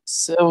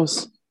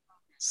Servus.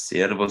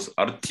 Servus,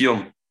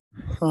 Artyom.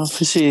 Oh,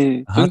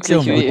 Fischi,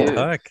 Artyom, pünktlich guten wie.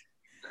 Tag.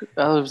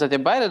 Also seid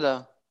ihr beide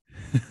da?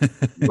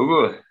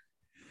 Logo.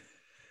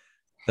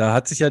 Da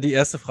hat sich ja die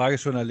erste Frage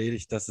schon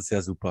erledigt. Das ist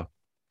ja super.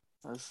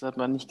 Das hat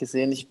man nicht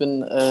gesehen. Ich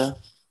bin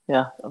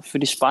für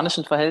die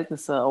spanischen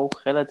Verhältnisse auch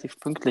relativ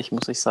pünktlich,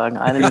 muss ich sagen.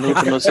 Eine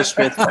Minute nur zu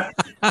spät.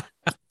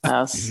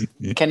 Ja, das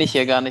kenne ich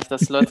hier gar nicht,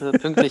 dass Leute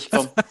pünktlich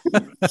kommen.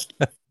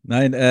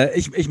 Nein,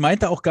 ich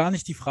meinte auch gar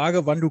nicht die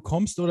Frage, wann du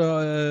kommst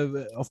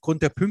oder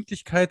aufgrund der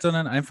Pünktlichkeit,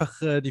 sondern einfach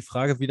die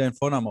Frage, wie dein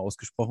Vorname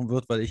ausgesprochen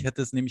wird, weil ich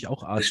hätte es nämlich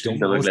auch Das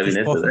stimmt Artyom aber, glaube ich,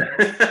 nicht, ausgesprochen.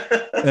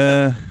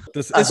 oder?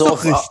 Das ist Also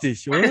doch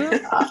richtig,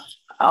 oder?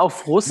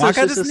 Auf Russisch Mag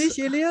er ist das es. nicht,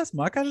 Elias?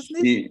 Mag er das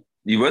nicht?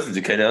 Ich weiß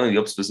nicht, keine Ahnung, ich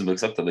habe es bis immer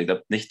gesagt, aber ich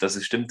glaube nicht, dass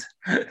es stimmt.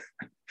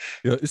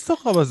 Ja, ist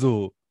doch aber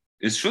so.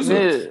 Ist schon so.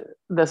 Nee,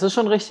 das ist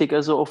schon richtig.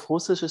 Also auf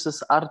Russisch ist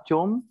es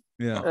Artyom.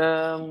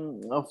 Ja.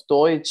 Auf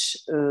Deutsch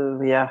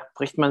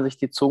bricht man sich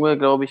die Zunge,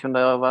 glaube ich, und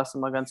da war es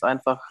immer ganz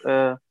einfach,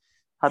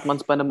 hat man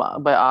es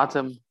bei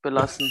Artem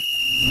belassen.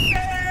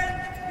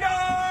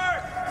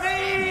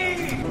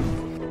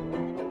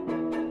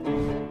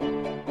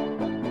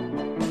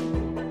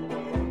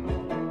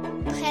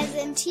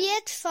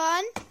 Präsentiert von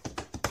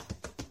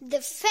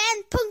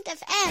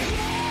TheFan.fm.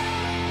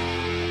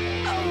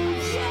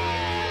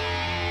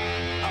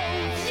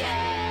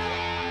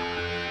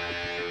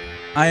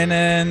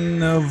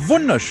 Einen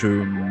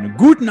wunderschönen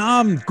guten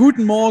Abend,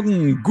 guten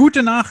Morgen,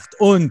 gute Nacht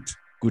und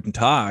guten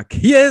Tag.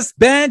 Hier ist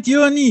Band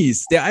Your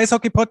Knees, der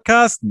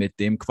Eishockey-Podcast mit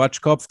dem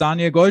Quatschkopf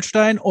Daniel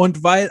Goldstein.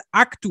 Und weil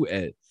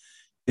aktuell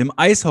im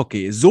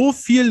Eishockey so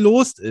viel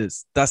los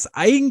ist, dass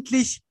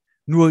eigentlich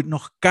nur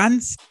noch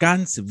ganz,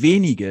 ganz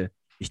wenige,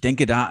 ich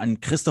denke da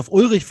an Christoph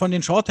Ulrich von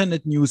den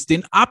Shorthanded News,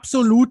 den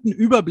absoluten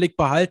Überblick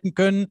behalten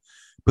können,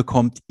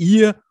 bekommt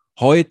ihr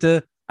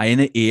heute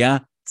eine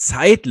eher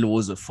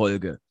zeitlose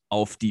Folge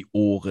auf die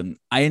Ohren.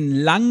 Ein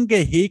lang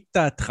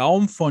gehegter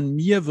Traum von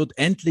mir wird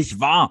endlich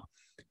wahr.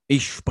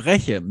 Ich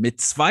spreche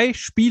mit zwei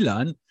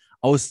Spielern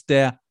aus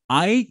der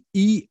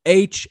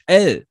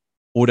IEHL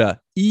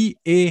oder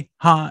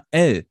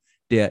IEHL,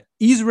 der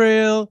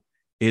Israel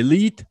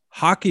Elite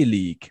Hockey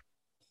League.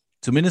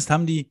 Zumindest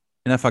haben die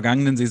in der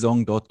vergangenen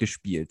Saison dort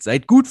gespielt.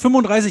 Seit gut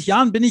 35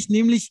 Jahren bin ich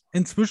nämlich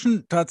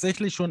inzwischen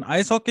tatsächlich schon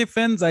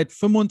Eishockey-Fan. Seit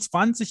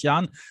 25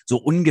 Jahren, so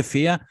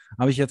ungefähr,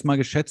 habe ich jetzt mal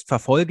geschätzt,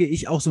 verfolge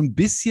ich auch so ein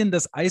bisschen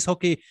das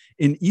Eishockey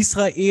in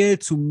Israel.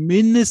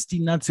 Zumindest die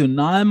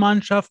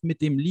Nationalmannschaft.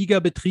 Mit dem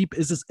Ligabetrieb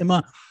ist es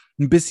immer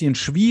ein bisschen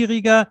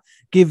schwieriger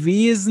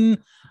gewesen.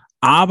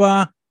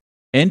 Aber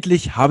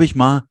endlich habe ich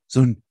mal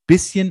so ein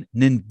bisschen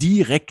einen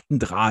direkten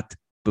Draht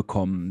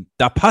bekommen.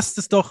 Da passt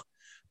es doch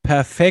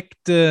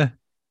perfekt,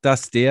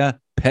 dass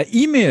der per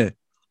E-Mail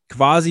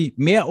quasi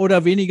mehr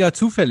oder weniger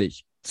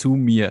zufällig zu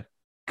mir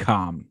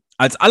kam.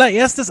 Als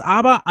allererstes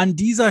aber an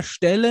dieser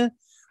Stelle,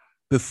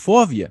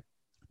 bevor wir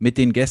mit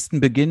den Gästen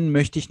beginnen,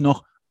 möchte ich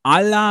noch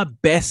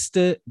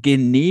allerbeste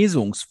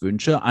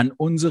Genesungswünsche an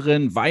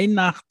unseren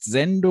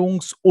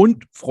Weihnachtssendungs-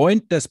 und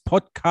Freund des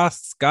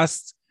Podcasts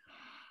Gast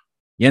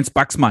Jens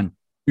Baxmann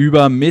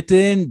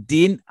übermitteln.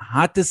 Den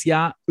hat es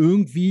ja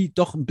irgendwie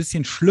doch ein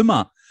bisschen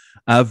schlimmer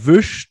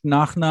erwischt.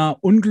 Nach einer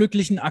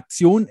unglücklichen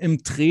Aktion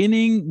im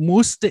Training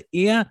musste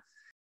er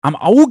am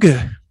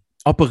Auge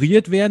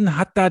operiert werden,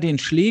 hat da den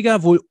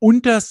Schläger wohl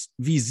unters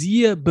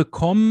Visier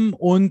bekommen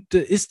und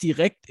ist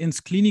direkt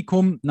ins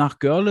Klinikum nach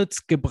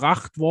Görlitz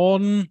gebracht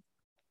worden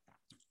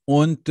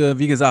und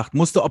wie gesagt,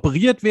 musste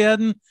operiert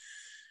werden.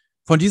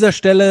 Von dieser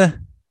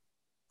Stelle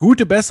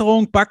gute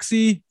Besserung,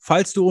 Baxi,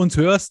 falls du uns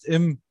hörst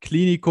im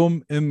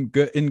Klinikum in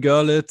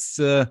Görlitz.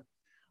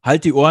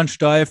 Halt die Ohren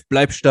steif,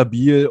 bleib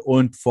stabil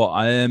und vor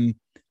allem,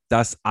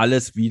 dass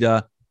alles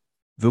wieder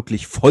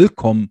wirklich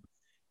vollkommen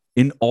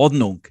in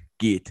Ordnung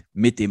geht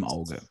mit dem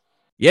Auge.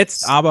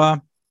 Jetzt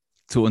aber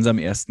zu unserem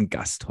ersten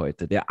Gast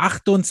heute. Der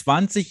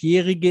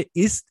 28-Jährige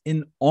ist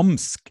in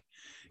Omsk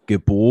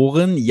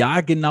geboren. Ja,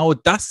 genau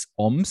das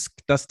Omsk,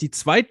 das die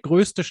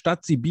zweitgrößte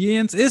Stadt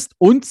Sibiriens ist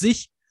und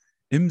sich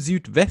im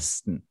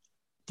Südwesten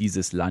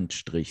dieses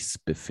Landstrichs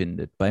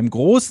befindet. Beim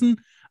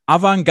großen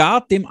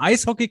Avantgarde, dem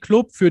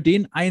Eishockeyclub, für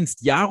den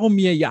einst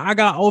Jaromir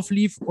Jagr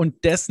auflief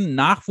und dessen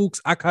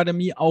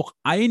Nachwuchsakademie auch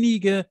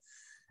einige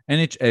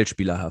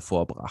NHL-Spieler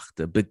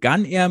hervorbrachte,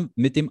 begann er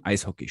mit dem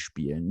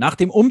Eishockeyspielen. Nach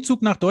dem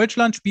Umzug nach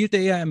Deutschland spielte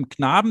er im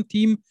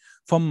Knabenteam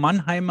vom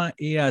Mannheimer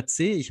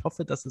ERC. Ich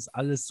hoffe, das ist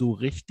alles so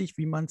richtig,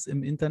 wie man es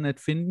im Internet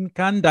finden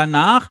kann.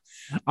 Danach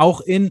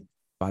auch in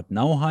Bad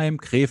Nauheim,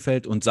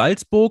 Krefeld und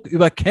Salzburg,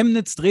 über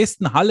Chemnitz,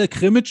 Dresden, Halle,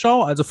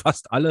 Krimitschau, also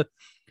fast alle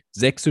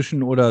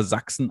sächsischen oder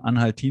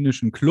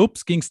sachsen-anhaltinischen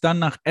Clubs, ging es dann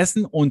nach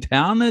Essen und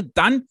Herne.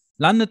 Dann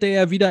landete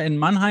er wieder in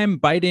Mannheim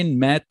bei den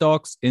Mad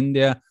Dogs in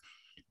der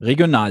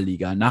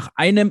Regionalliga. Nach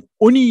einem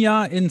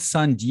Unijahr in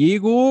San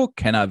Diego,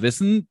 Kenner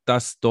wissen,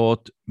 dass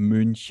dort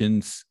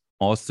Münchens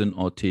Austin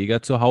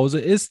Ortega zu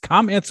Hause ist,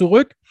 kam er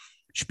zurück,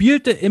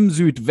 spielte im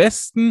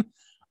Südwesten,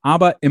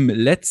 aber im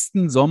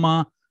letzten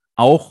Sommer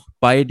auch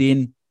bei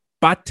den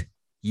Bat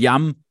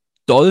Yam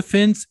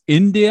Dolphins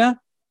in der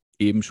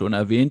eben schon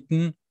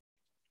erwähnten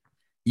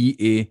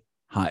IEHL.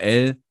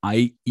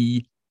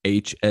 H-L-I-I-H-L.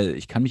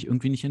 Ich kann mich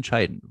irgendwie nicht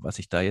entscheiden, was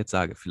ich da jetzt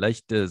sage.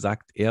 Vielleicht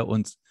sagt er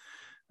uns,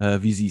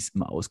 wie sie es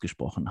immer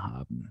ausgesprochen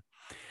haben.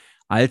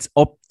 Als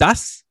ob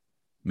das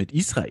mit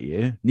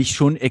Israel nicht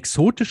schon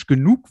exotisch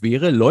genug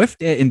wäre,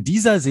 läuft er in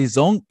dieser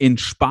Saison in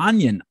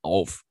Spanien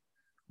auf.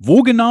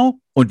 Wo genau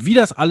und wie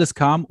das alles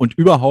kam und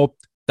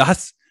überhaupt,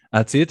 das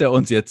erzählt er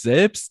uns jetzt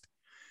selbst.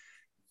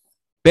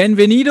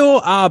 Benvenido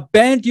a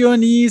Band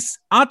Dionys,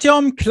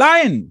 Artem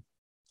Klein.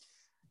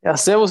 Ja,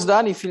 servus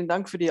Dani, vielen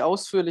Dank für die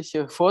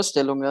ausführliche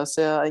Vorstellung. Du hast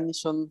ja eigentlich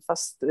schon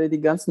fast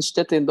die ganzen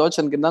Städte in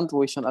Deutschland genannt,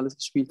 wo ich schon alles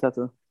gespielt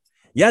hatte.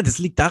 Ja, das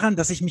liegt daran,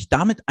 dass ich mich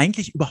damit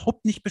eigentlich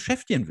überhaupt nicht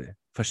beschäftigen will.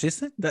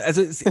 Verstehst du?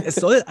 Also es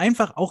soll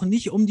einfach auch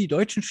nicht um die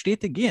deutschen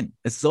Städte gehen.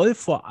 Es soll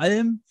vor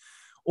allem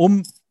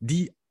um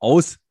die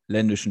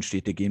ausländischen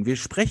Städte gehen. Wir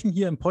sprechen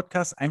hier im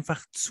Podcast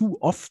einfach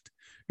zu oft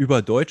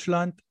über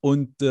Deutschland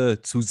und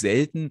zu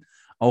selten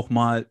auch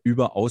mal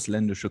über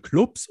ausländische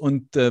Clubs.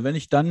 Und wenn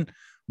ich dann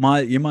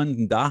mal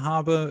jemanden da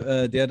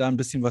habe, der da ein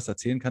bisschen was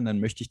erzählen kann, dann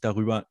möchte ich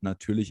darüber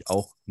natürlich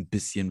auch ein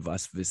bisschen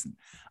was wissen.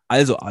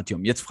 Also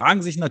Artyom, jetzt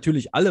fragen sich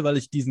natürlich alle, weil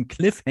ich diesen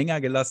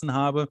Cliffhanger gelassen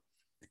habe,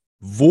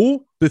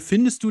 wo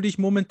befindest du dich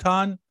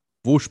momentan?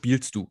 Wo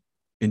spielst du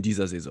in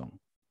dieser Saison?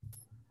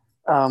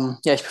 Ja,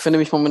 ich befinde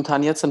mich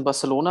momentan jetzt in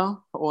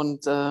Barcelona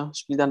und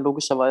spiele dann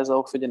logischerweise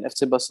auch für den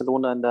FC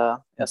Barcelona in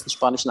der ersten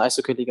spanischen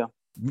Eishockey-Liga.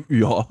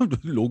 Ja,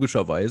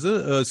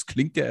 logischerweise. Es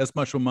klingt ja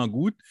erstmal schon mal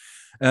gut.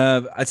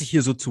 Als ich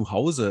hier so zu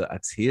Hause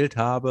erzählt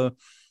habe,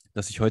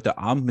 dass ich heute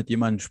Abend mit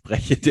jemandem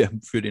spreche, der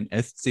für den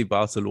FC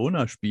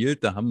Barcelona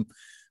spielt, da haben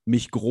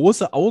mich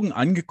große Augen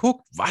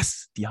angeguckt.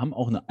 Was? Die haben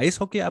auch eine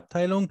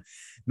Eishockey-Abteilung?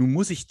 Nun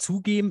muss ich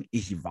zugeben,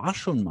 ich war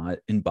schon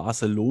mal in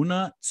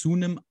Barcelona zu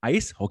einem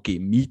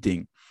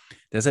Eishockey-Meeting.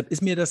 Deshalb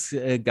ist mir das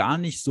gar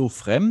nicht so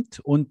fremd.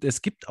 Und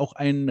es gibt auch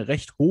einen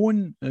recht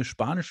hohen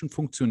spanischen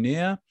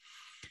Funktionär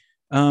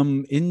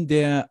in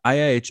der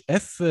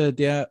IIHF,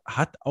 der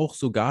hat auch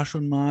sogar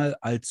schon mal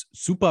als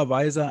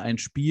Supervisor ein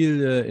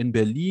Spiel in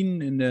Berlin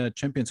in der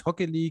Champions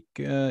Hockey League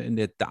in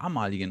der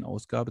damaligen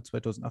Ausgabe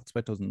 2008,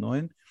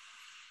 2009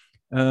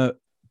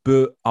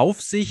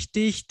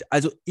 beaufsichtigt.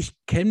 Also ich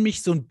kenne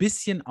mich so ein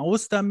bisschen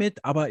aus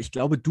damit, aber ich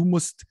glaube, du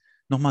musst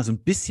noch mal so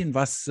ein bisschen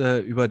was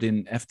über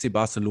den FC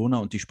Barcelona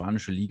und die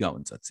spanische Liga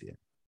uns erzählen.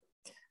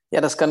 Ja,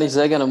 das kann ich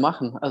sehr gerne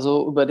machen.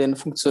 Also über den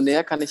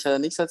Funktionär kann ich ja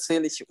nichts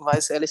erzählen. Ich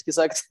weiß ehrlich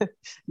gesagt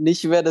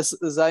nicht, wer das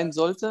sein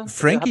sollte.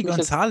 Frankie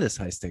González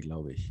heißt der,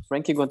 glaube ich.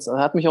 Frankie González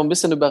hat mich auch ein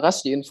bisschen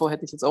überrascht. Die Info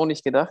hätte ich jetzt auch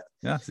nicht gedacht.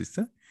 Ja, siehst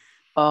du?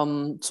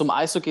 Zum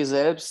Eishockey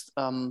selbst,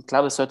 klar,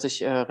 das hört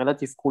sich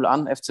relativ cool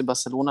an. FC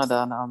Barcelona,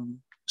 da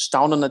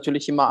staunen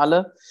natürlich immer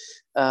alle.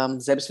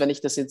 Selbst wenn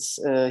ich das jetzt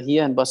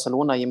hier in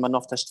Barcelona jemandem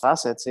auf der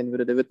Straße erzählen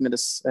würde, der wird mir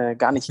das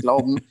gar nicht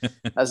glauben.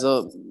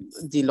 Also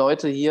die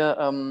Leute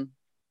hier,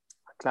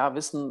 klar,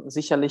 wissen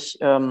sicherlich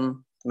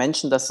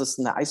Menschen, dass es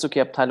eine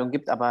Eishockey-Abteilung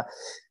gibt, aber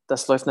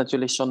das läuft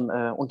natürlich schon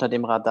unter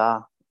dem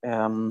Radar.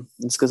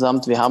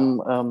 Insgesamt, wir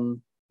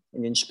haben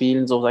in den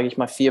Spielen so, sage ich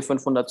mal,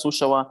 400-500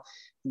 Zuschauer.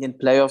 In den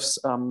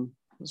Playoffs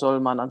soll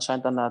man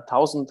anscheinend dann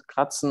 1000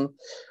 kratzen.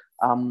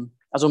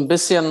 Also ein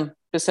bisschen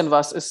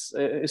was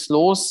ist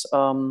los.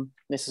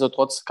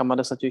 Nichtsdestotrotz kann man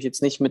das natürlich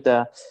jetzt nicht mit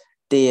der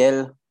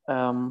DL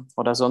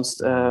oder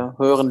sonst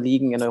höheren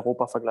Ligen in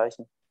Europa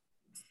vergleichen.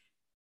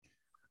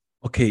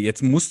 Okay,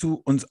 jetzt musst du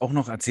uns auch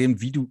noch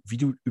erzählen, wie du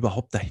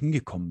überhaupt dahin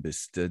gekommen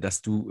bist,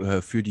 dass du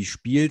für die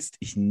spielst.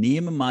 Ich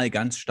nehme mal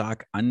ganz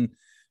stark an,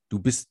 du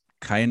bist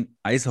kein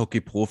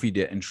Eishockey-Profi,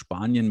 der in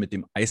Spanien mit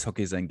dem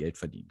Eishockey sein Geld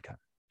verdienen kann.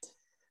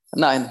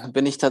 Nein,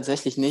 bin ich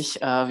tatsächlich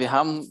nicht. Wir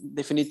haben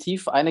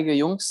definitiv einige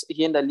Jungs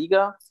hier in der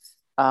Liga,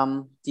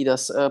 die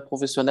das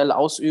professionell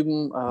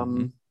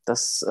ausüben.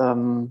 Das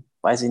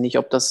weiß ich nicht,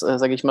 ob das,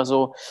 sage ich mal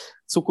so,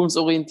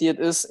 zukunftsorientiert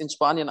ist, in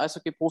Spanien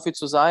Eishockey-Profi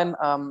zu sein.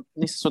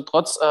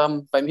 Nichtsdestotrotz,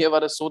 bei mir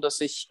war das so,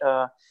 dass ich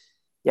ja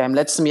im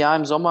letzten Jahr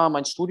im Sommer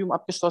mein Studium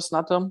abgeschlossen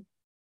hatte.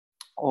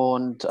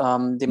 Und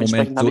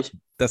dementsprechend habe ich...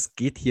 Das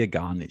geht hier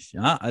gar nicht.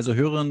 Ja? Also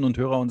Hörerinnen und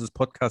Hörer unseres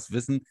Podcasts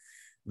wissen,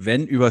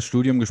 wenn über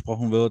Studium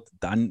gesprochen wird,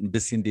 dann ein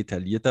bisschen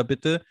detaillierter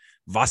bitte.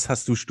 Was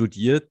hast du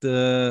studiert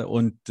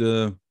und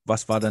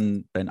was war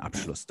dann dein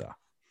Abschluss da?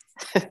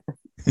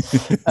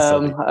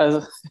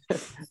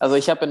 Also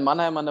ich habe in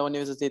Mannheim an der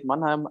Universität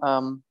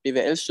Mannheim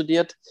BWL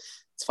studiert.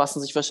 Jetzt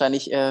fassen sich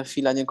wahrscheinlich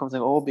viele an den Kopf und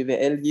sagen, oh,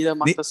 BWL, jeder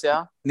macht das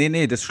ja.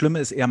 Nee, das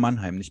Schlimme ist eher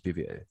Mannheim, nicht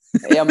BWL.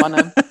 Eher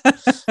Mannheim.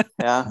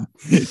 Ja.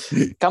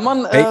 Kann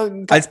man...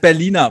 als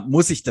Berliner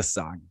muss ich das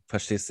sagen,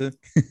 verstehst du?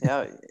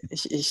 Ja,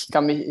 ich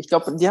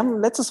glaube, die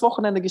haben letztes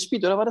Wochenende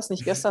gespielt, oder war das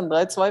nicht gestern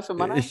 3-2 für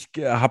Mannheim? Ich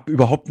habe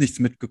überhaupt nichts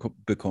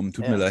mitbekommen,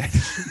 tut mir leid.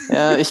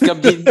 Ja, ich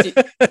glaube,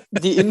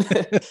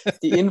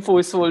 die Info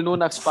ist wohl nur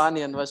nach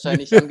Spanien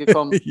wahrscheinlich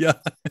angekommen. Ja.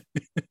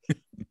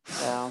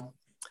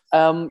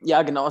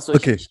 Ja, genau. Also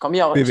okay. Ich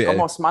komme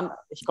aus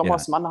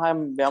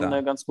Mannheim. Wir haben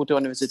eine ganz gute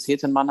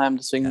Universität in Mannheim,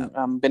 deswegen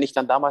bin ich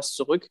dann damals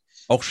zurück.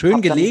 Auch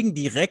schön gelegen,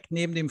 direkt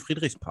neben dem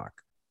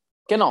Friedrichspark.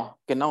 Genau,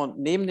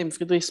 neben dem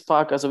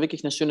Friedrichspark, also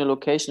wirklich eine schöne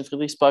Location.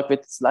 Friedrichspark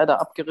wird jetzt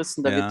leider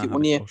abgerissen, da wird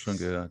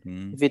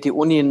die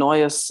Uni ein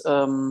neues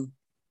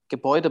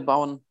Gebäude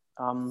bauen.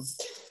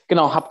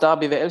 Genau, habe da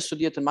BWL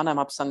studiert in Mannheim,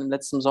 habe es dann im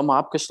letzten Sommer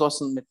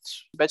abgeschlossen mit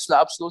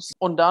Bachelorabschluss.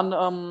 Und dann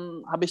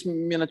habe ich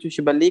mir natürlich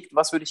überlegt,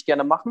 was würde ich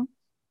gerne machen.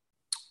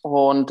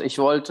 Und ich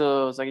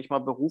wollte, sage ich mal,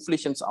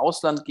 beruflich ins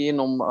Ausland gehen,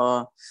 um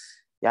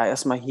ja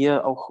erstmal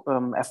hier auch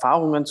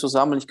Erfahrungen zu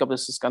sammeln. Ich glaube,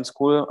 das ist ganz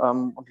cool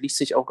und liest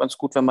sich auch ganz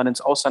gut, wenn man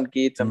ins Ausland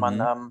geht, wenn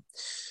man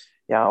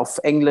ja auf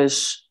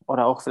Englisch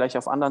oder auch vielleicht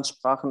auf anderen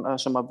Sprachen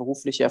schon mal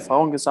berufliche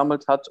Erfahrungen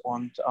gesammelt hat.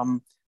 Und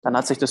dann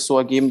hat sich das so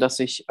ergeben, dass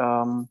ich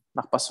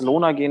nach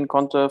Barcelona gehen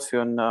konnte,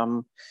 für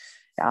ein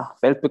ja,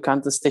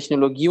 weltbekanntes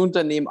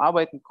Technologieunternehmen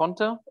arbeiten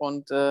konnte.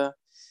 Und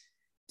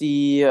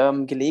die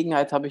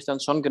Gelegenheit habe ich dann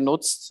schon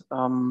genutzt.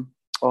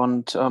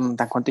 Und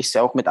dann konnte ich es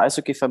ja auch mit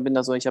Eishockey verbinden.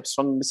 Also ich habe es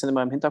schon ein bisschen in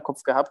meinem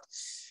Hinterkopf gehabt,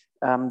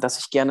 dass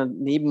ich gerne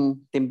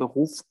neben dem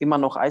Beruf immer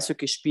noch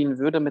Eishockey spielen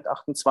würde. Mit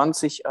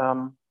 28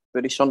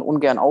 würde ich schon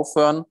ungern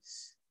aufhören.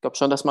 Ich glaube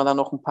schon, dass man da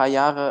noch ein paar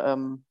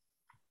Jahre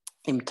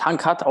im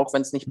Tank hat, auch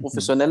wenn es nicht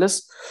professionell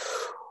ist.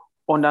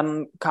 Und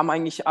dann kam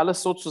eigentlich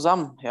alles so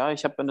zusammen. Ja,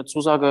 ich habe eine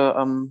Zusage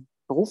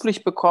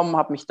beruflich bekommen,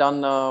 habe mich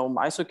dann um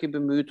Eishockey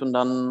bemüht und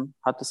dann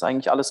hat es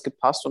eigentlich alles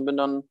gepasst und bin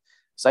dann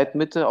seit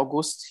Mitte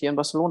August hier in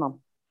Barcelona.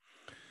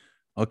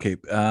 Okay,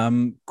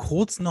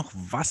 kurz noch,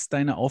 was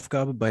deine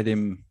Aufgabe bei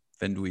dem,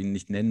 wenn du ihn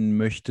nicht nennen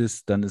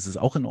möchtest, dann ist es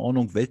auch in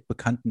Ordnung,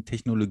 weltbekannten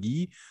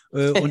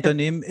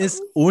Technologieunternehmen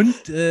ist.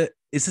 Und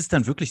ist es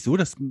dann wirklich so,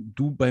 dass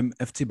du beim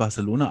FC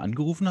Barcelona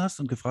angerufen hast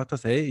und gefragt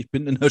hast, hey, ich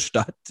bin in der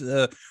Stadt,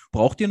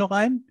 braucht ihr noch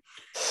einen?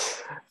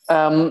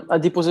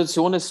 Die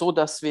Position ist so,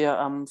 dass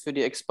wir für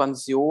die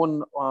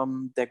Expansion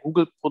der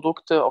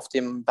Google-Produkte auf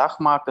dem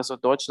Dachmarkt, also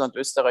Deutschland,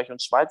 Österreich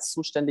und Schweiz,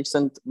 zuständig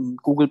sind.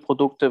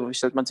 Google-Produkte, wie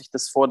stellt man sich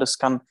das vor? Das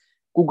kann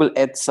Google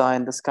Ads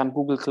sein, das kann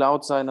Google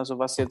Cloud sein, also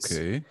was jetzt,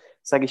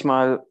 sage ich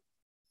mal,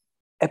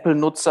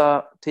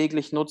 Apple-Nutzer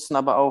täglich nutzen,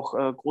 aber auch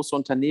große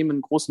Unternehmen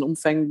in großen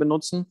Umfängen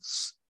benutzen.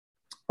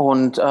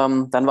 Und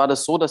dann war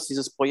das so, dass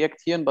dieses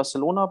Projekt hier in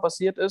Barcelona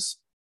basiert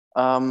ist.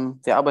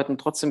 Wir arbeiten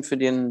trotzdem für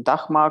den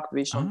Dachmarkt,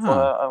 wie ich schon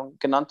vorher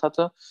genannt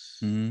hatte.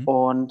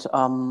 Und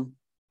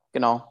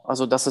genau,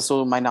 also das ist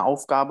so meine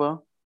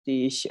Aufgabe,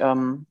 die ich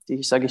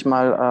sage ich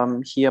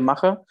mal, hier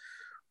mache.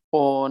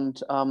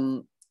 Und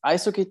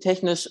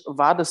Eishockey-technisch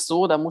war das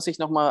so, da muss ich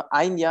noch mal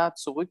ein Jahr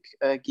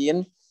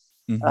zurückgehen.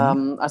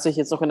 Als ich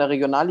jetzt noch in der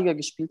Regionalliga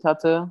gespielt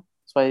hatte,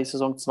 das war die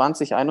Saison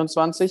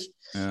 2021,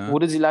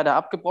 wurde sie leider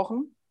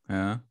abgebrochen.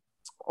 Ja.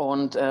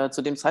 Und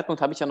zu dem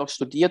Zeitpunkt habe ich ja noch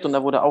studiert und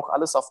da wurde auch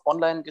alles auf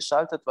Online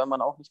geschaltet, weil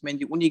man auch nicht mehr in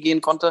die Uni gehen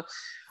konnte.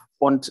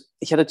 Und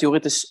ich hätte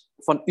theoretisch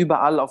von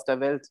überall auf der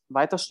Welt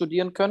weiter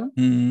studieren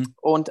können.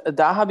 Und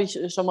da habe ich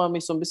schon mal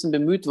mich so ein bisschen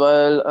bemüht,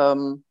 weil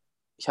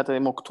ich hatte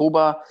im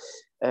Oktober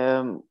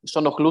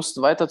schon noch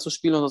Lust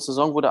weiterzuspielen. Unsere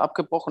Saison wurde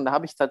abgebrochen. Da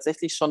habe ich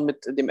tatsächlich schon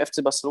mit dem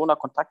FC Barcelona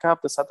Kontakt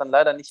gehabt. Das hat dann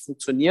leider nicht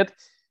funktioniert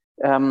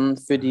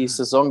für die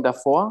Saison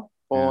davor.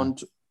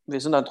 Und wir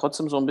sind dann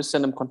trotzdem so ein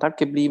bisschen im Kontakt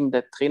geblieben.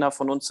 Der Trainer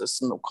von uns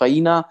ist ein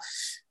Ukrainer.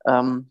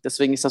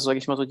 Deswegen ist das, sage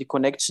ich mal, so die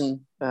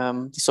Connection,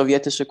 die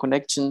sowjetische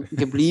Connection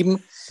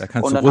geblieben. Da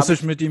kannst du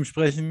Russisch mit ihm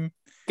sprechen.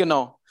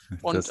 Genau.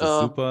 Und das ist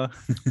super.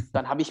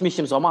 Dann habe ich mich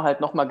im Sommer halt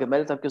nochmal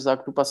gemeldet, habe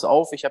gesagt, du pass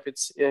auf, ich habe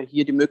jetzt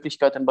hier die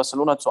Möglichkeit in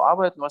Barcelona zu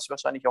arbeiten, was ich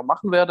wahrscheinlich auch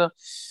machen werde.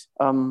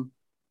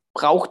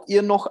 Braucht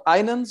ihr noch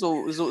einen?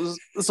 So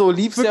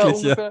lief es ja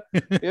ungefähr.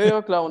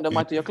 Ja, klar. Und er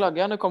meinte, ja klar,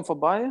 gerne, komm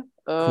vorbei.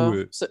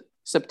 Cool.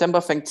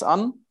 September fängt es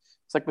an.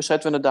 Sag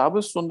Bescheid, wenn du da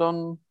bist. Und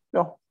dann,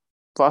 ja,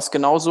 war es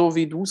genauso,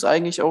 wie du es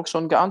eigentlich auch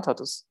schon geahnt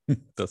hattest.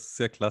 Das ist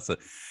ja klasse.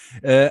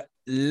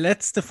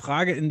 Letzte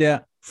Frage in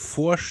der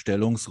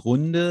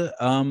Vorstellungsrunde.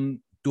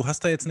 Du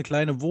hast da jetzt eine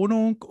kleine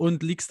Wohnung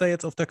und liegst da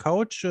jetzt auf der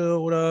Couch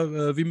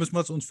oder wie müssen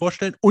wir es uns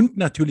vorstellen? Und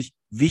natürlich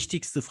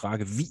wichtigste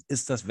Frage, wie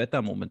ist das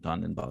Wetter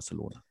momentan in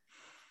Barcelona?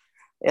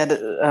 Ja,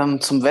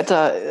 zum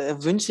Wetter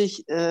wünsche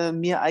ich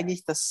mir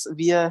eigentlich, dass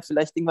wir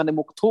vielleicht irgendwann im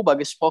Oktober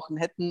gesprochen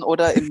hätten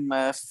oder im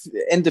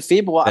Ende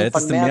Februar, da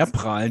Anfang hättest März. Du mehr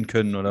prahlen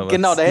können, oder was?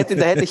 Genau, da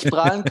hätte ich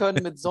prahlen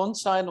können mit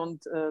Sonnenschein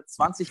und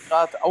 20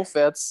 Grad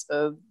aufwärts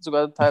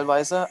sogar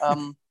teilweise.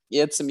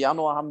 Jetzt im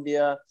Januar haben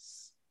wir,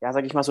 ja,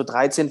 sage ich mal so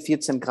 13,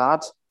 14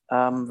 Grad.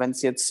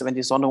 Wenn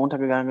die Sonne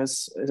untergegangen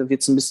ist,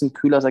 wird es ein bisschen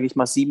kühler, sage ich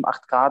mal 7,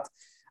 8 Grad.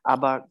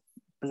 Aber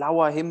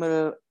blauer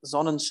Himmel,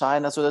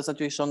 Sonnenschein, also das ist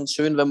natürlich schon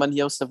schön, wenn man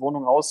hier aus der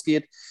Wohnung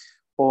rausgeht.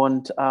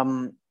 Und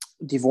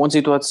die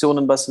Wohnsituation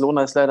in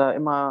Barcelona ist leider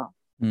immer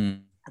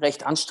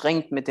recht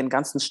anstrengend mit den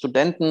ganzen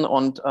Studenten.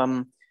 Und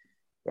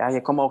ja,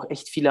 hier kommen auch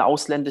echt viele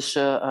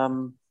ausländische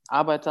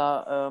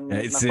Arbeiter ja,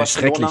 ist nach sehr Barcelona.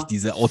 Schrecklich,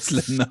 diese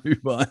Ausländer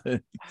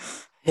überall.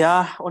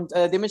 Ja, und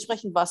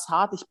dementsprechend war es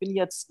hart. Ich bin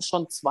jetzt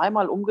schon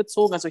zweimal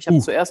umgezogen. Also ich habe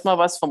zuerst mal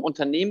was vom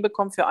Unternehmen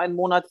bekommen für einen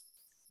Monat.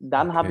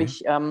 Dann habe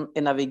ich in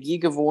einer WG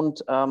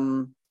gewohnt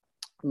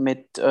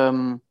mit,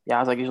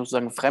 ja, sage ich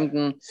sozusagen,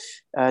 Fremden,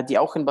 die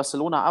auch in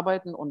Barcelona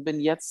arbeiten und bin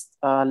jetzt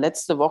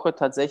letzte Woche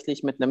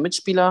tatsächlich mit einem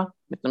Mitspieler,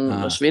 mit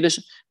einem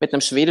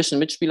schwedischen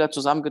Mitspieler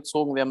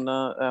zusammengezogen. Wir haben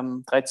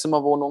eine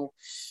 3-Zimmer-Wohnung,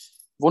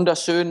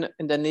 wunderschön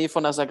in der Nähe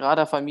von der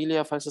Sagrada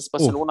Familia, falls das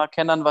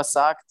Barcelona-Kennern was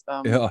sagt.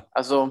 Ja.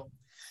 Also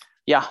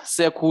ja,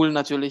 sehr cool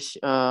natürlich.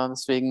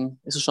 Deswegen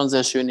ist es schon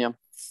sehr schön hier.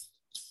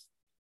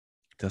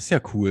 Das ist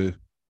ja cool.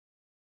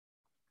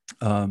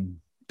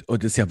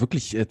 Und ist ja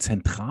wirklich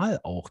zentral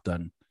auch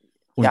dann.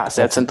 Und Ja,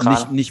 sehr auch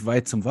zentral. nicht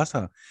weit zum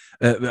Wasser.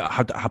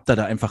 Habt ihr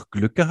da einfach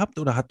Glück gehabt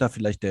oder hat da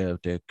vielleicht der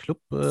Club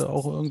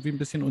auch irgendwie ein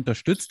bisschen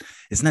unterstützt?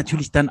 Ist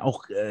natürlich dann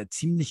auch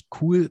ziemlich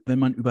cool, wenn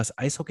man übers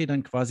Eishockey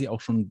dann quasi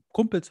auch schon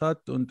Kumpels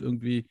hat und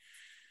irgendwie.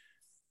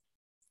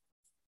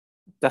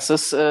 Das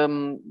ist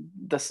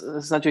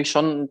natürlich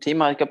schon ein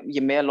Thema. Ich glaube, je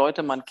mehr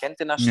Leute man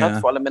kennt in der Stadt, Ja.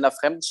 vor allem in einer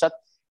fremden Stadt,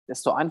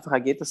 desto einfacher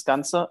geht das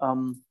Ganze.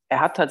 Er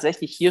hat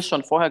tatsächlich hier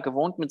schon vorher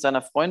gewohnt mit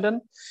seiner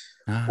Freundin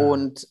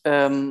und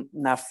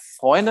einer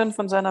Freundin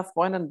von seiner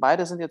Freundin.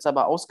 Beide sind jetzt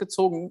aber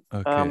ausgezogen,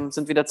 Okay.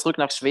 sind wieder zurück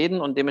nach Schweden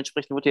und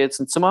dementsprechend wurde jetzt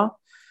ein Zimmer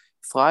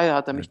frei.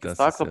 Hat er mich Das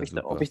gefragt, ist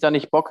ja super. ob ich da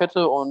nicht Bock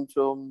hätte und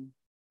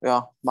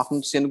ja, machen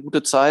uns hier eine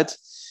gute Zeit.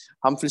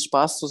 Haben viel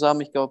Spaß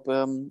zusammen. Ich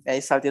glaube, er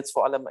ist halt jetzt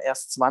vor allem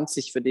erst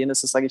 20. Für den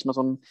ist es, sage ich mal,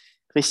 so ein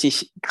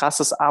richtig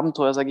krasses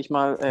Abenteuer, sage ich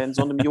mal, in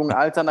so einem jungen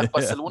Alter nach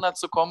Barcelona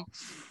zu kommen.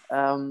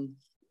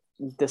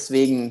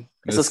 Deswegen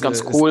ist es ganz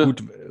Ist cool.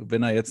 gut,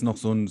 wenn er jetzt noch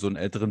so einen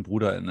älteren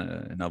Bruder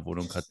in der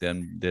Wohnung hat, der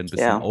ein bisschen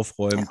Ja.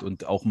 aufräumt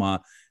und auch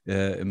mal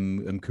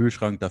im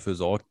Kühlschrank dafür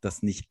sorgt,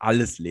 dass nicht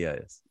alles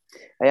leer ist.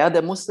 Ja,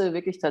 der musste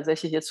wirklich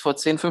tatsächlich jetzt vor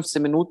 10, 15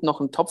 Minuten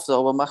noch einen Topf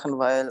sauber machen,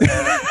 weil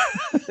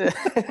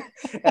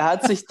er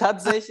hat sich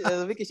tatsächlich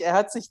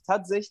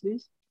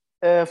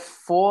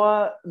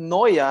vor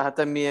Neujahr, hat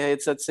er mir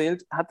jetzt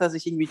erzählt, hat er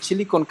sich irgendwie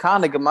Chili con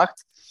Carne gemacht.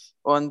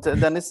 Und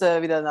dann ist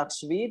er wieder nach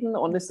Schweden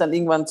und ist dann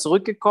irgendwann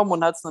zurückgekommen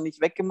und hat es noch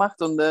nicht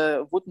weggemacht und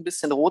wurde ein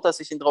bisschen rot, als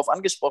ich ihn darauf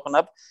angesprochen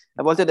habe.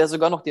 Da wollte der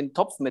sogar noch den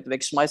Topf mit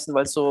wegschmeißen,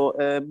 weil es so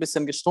ein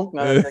bisschen gestunken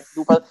hat.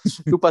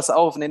 Du pass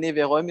auf, nee,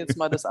 wir räumen jetzt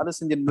mal das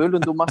alles in den Müll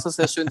und du machst es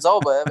ja schön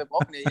sauber. Ja? Wir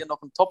brauchen ja hier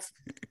noch einen Topf.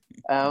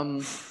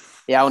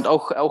 Ja, und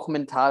auch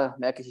mental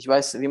merke ich. Ich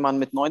weiß, wie man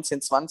mit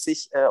 19,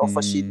 20 auf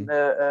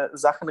verschiedene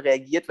Sachen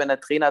reagiert, wenn der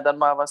Trainer dann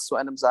mal was zu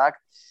einem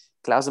sagt.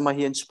 Klar sind wir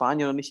hier in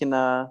Spanien und nicht in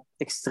einer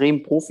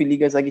extrem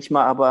Profiliga, sage ich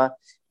mal, aber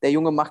der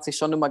Junge macht sich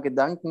schon immer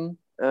Gedanken.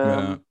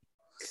 Ja.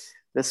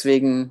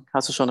 Deswegen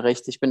hast du schon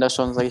recht. Ich bin da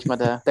schon, sage ich mal,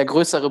 der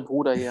größere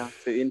Bruder hier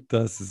für ihn.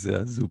 Das ist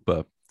ja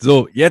super.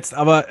 So, jetzt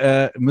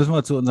aber müssen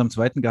wir zu unserem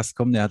zweiten Gast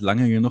kommen. Der hat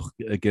lange genug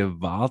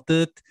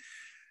gewartet.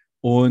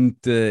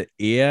 Und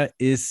er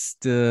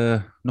ist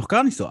noch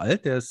gar nicht so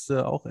alt, der ist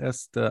auch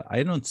erst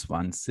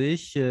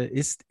 21,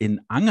 ist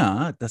in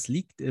Anger, das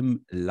liegt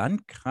im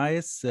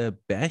Landkreis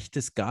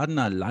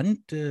Berchtesgadener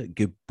Land,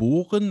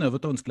 geboren. Er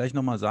wird uns gleich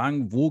nochmal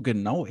sagen, wo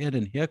genau er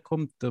denn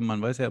herkommt.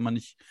 Man weiß ja immer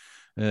nicht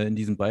in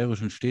diesen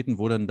bayerischen Städten,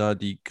 wo dann da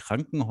die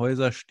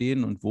Krankenhäuser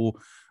stehen und wo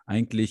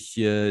eigentlich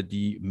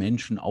die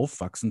Menschen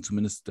aufwachsen.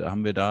 Zumindest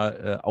haben wir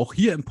da auch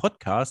hier im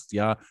Podcast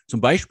ja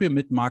zum Beispiel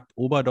mit Markt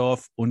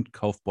Oberdorf und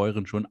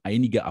Kaufbeuren schon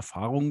einige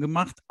Erfahrungen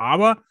gemacht.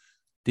 Aber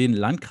den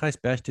Landkreis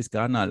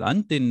Berchtesgadener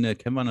Land, den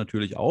kennen wir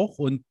natürlich auch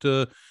und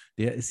der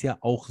ist ja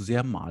auch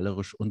sehr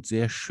malerisch und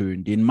sehr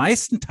schön. Den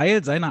meisten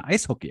Teil seiner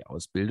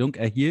Eishockey-Ausbildung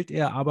erhielt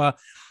er aber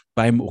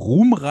beim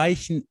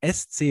ruhmreichen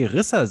SC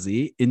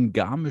Rissersee in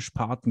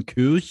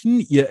Garmisch-Partenkirchen.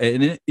 Ihr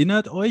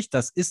erinnert euch,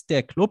 das ist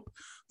der Club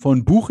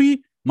von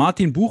Buchi,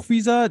 Martin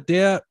Buchwieser,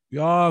 der,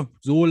 ja,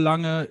 so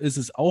lange ist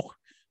es auch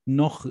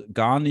noch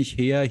gar nicht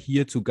her,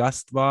 hier zu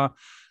Gast war.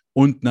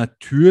 Und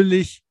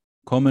natürlich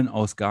kommen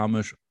aus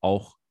Garmisch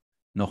auch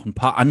noch ein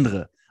paar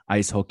andere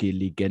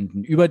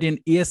Eishockey-Legenden. Über den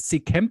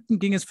ESC Kempten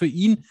ging es für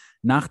ihn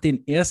nach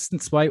den ersten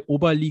 2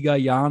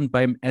 Oberliga-Jahren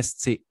beim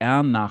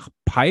SCR nach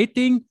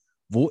Peiting,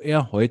 wo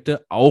er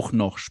heute auch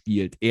noch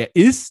spielt. Er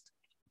ist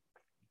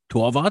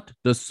Torwart,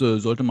 das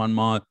sollte man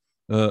mal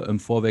im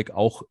Vorweg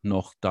auch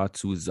noch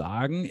dazu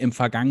sagen. Im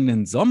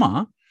vergangenen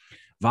Sommer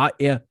war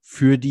er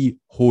für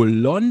die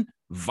Holon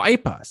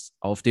Vipers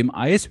auf dem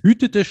Eis,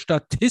 hütete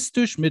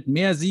statistisch mit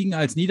mehr Siegen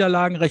als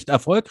Niederlagen recht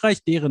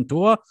erfolgreich deren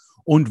Tor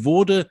und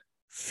wurde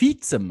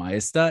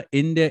Vizemeister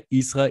in der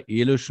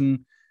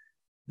israelischen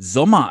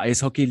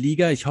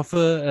Sommer-Eishockey-Liga. Ich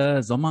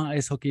hoffe,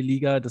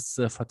 Sommer-Eishockey-Liga, das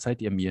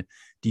verzeiht ihr mir,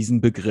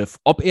 diesen Begriff.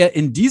 Ob er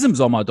in diesem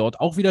Sommer dort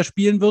auch wieder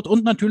spielen wird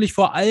und natürlich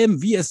vor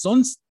allem, wie es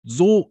sonst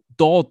so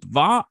dort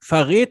war,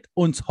 verrät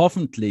uns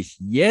hoffentlich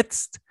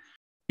jetzt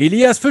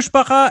Elias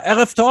Fischbacher,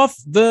 RF Torf,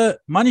 the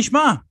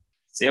Manchmal.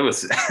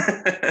 Servus.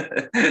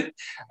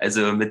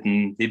 Also mit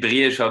dem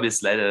Hebräisch habe ich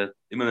es leider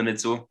immer noch nicht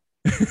so.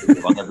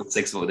 Wir waren ja bloß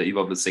 6 Wochen, oder ich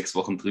war bloß 6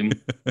 Wochen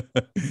drüben.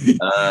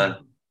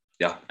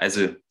 Ja,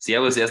 also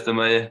Servus erst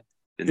einmal.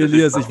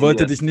 Elias, ich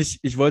wollte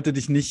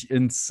dich nicht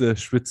ins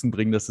Schwitzen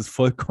bringen, das ist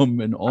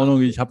vollkommen in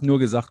Ordnung. Ich habe nur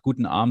gesagt,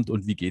 guten Abend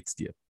und wie geht's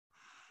dir?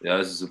 Ja,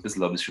 also so ein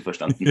bisschen habe ich es schon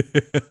verstanden.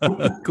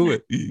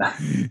 Cool.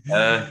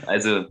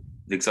 Also,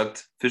 wie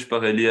gesagt,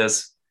 Fischbacher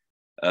Elias,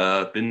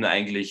 bin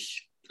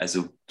eigentlich,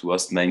 also du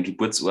hast meinen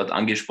Geburtsort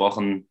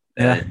angesprochen,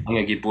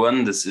 Anger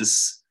geboren. Das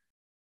ist,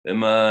 wenn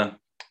man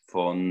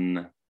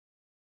von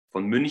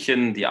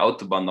München die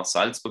Autobahn nach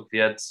Salzburg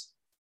fährt,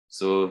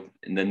 so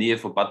in der Nähe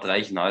von Bad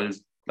Reichenhall,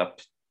 ich glaube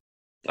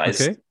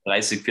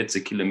 30,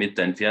 40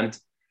 Kilometer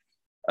entfernt,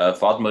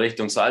 fahrt man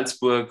Richtung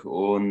Salzburg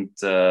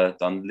und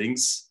dann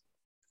links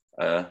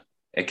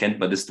erkennt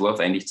man das Dorf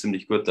eigentlich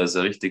ziemlich gut. Da ist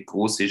eine richtig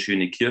große,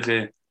 schöne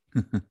Kirche.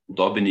 Und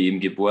da bin ich eben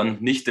geboren.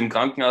 Nicht im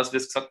Krankenhaus, wie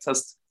du es gesagt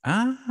hast,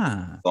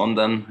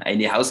 sondern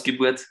eine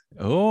Hausgeburt.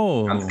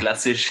 Oh. Ganz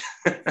klassisch.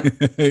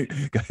 Ist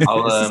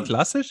es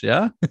klassisch,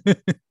 ja?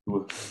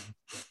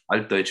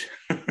 Altdeutsch.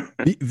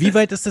 Wie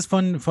weit ist das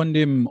von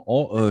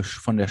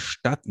der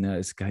Stadt, ne,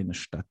 ist keine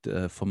Stadt,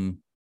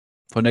 von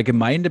der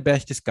Gemeinde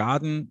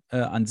Berchtesgaden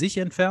an sich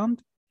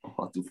entfernt?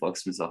 Oh, du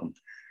fragst mir Sachen.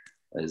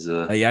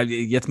 Also, Ja,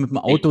 jetzt mit dem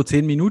Auto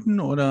 10 Minuten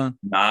oder?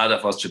 Na, da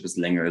fast schon ein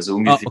bisschen länger. Also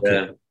ungefähr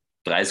okay.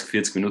 30,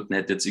 40 Minuten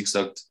hätte jetzt ich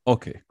gesagt.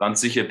 Okay.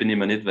 Ganz sicher bin ich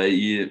mir nicht, weil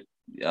ich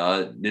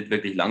ja nicht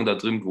wirklich lange da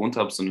drüben gewohnt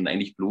habe, sondern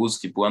eigentlich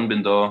bloß geboren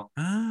bin da.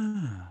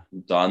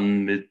 Und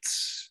dann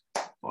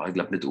ich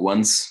glaube mit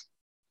 1,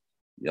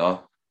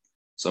 ja,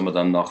 sind wir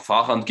dann nach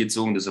Vachand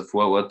gezogen, das ist ein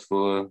Vorort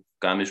von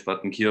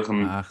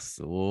Garmisch-Partenkirchen. Ach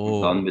so.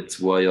 Und dann mit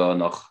 2 Jahren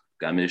nach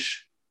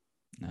Garmisch.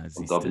 Na,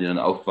 und da bin ich dann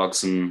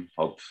aufgewachsen,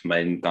 habe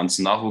meinen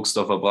ganzen Nachwuchs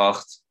da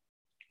verbracht,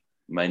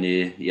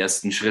 meine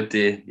ersten Schritte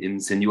im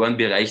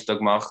Seniorenbereich da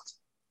gemacht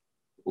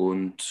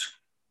und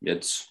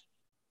jetzt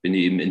bin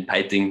ich eben in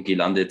Peiting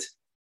gelandet.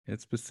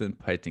 Jetzt bist du in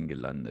Peiting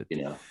gelandet.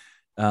 Genau.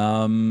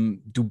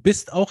 Du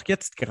bist auch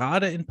jetzt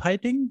gerade in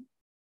Peiting?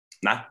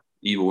 Nein,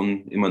 ich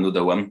wohne immer nur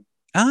daheim.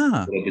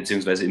 Oder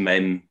beziehungsweise in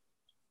meinem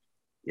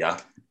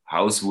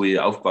Haus, wo ich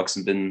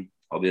aufgewachsen bin,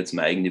 habe ich jetzt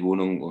meine eigene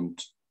Wohnung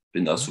und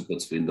bin auch super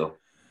zufrieden da.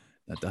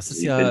 Ja, das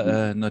ist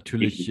ja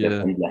natürlich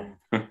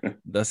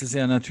das ist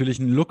ja natürlich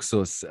ein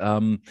Luxus.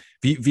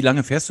 Wie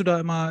lange fährst du da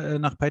immer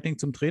nach Peiting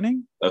zum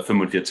Training?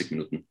 45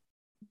 Minuten.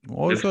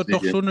 Oh, ist ja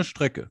doch schon eine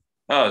Strecke.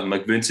 Ja,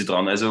 man gewöhnt sich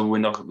dran. Also, wo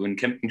ich in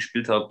Kempten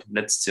gespielt habe,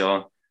 letztes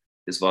Jahr,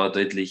 das war eine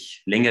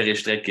deutlich längere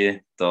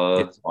Strecke.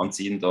 Da waren es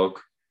jeden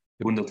Tag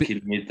 100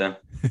 Kilometer.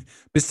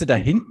 Bist du da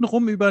hinten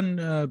rum über den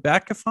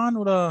Berg gefahren,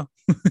 oder?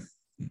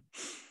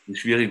 Das ist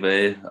schwierig,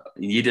 weil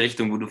in jede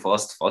Richtung, wo du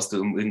fährst, fährst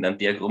du um irgendeinen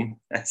Berg rum.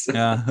 Also.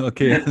 Ja,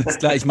 okay, ist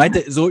klar. Ich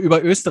meinte so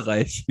über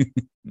Österreich.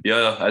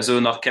 Ja, also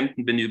nach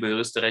Kempten bin ich über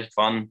Österreich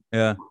gefahren.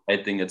 Ja.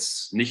 Peiting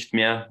jetzt nicht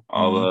mehr,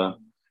 aber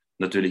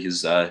natürlich ist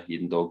es auch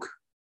jeden Tag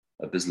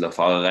ein bisschen eine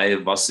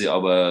Fahrerei, was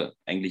mir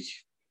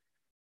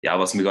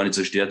gar nicht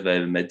so stört,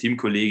 weil mein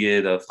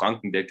Teamkollege, der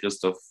Frankenberg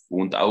Christoph,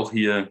 wohnt auch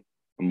hier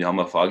und wir haben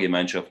eine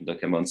Fahrgemeinschaft und da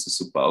können wir uns das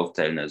super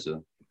aufteilen.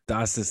 Also,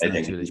 das ist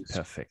natürlich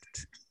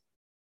perfekt.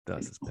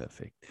 Das ist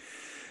perfekt.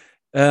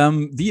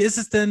 Wie ist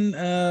es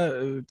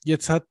denn,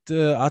 jetzt hat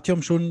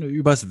Artyom schon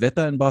über das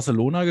Wetter in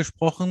Barcelona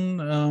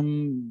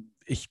gesprochen.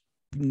 Ich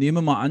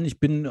nehme mal an, ich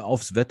bin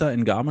aufs Wetter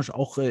in Garmisch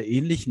auch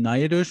ähnlich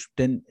neidisch,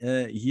 denn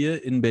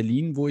hier in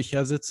Berlin, wo ich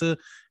ja sitze,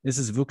 ist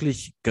es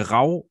wirklich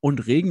grau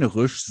und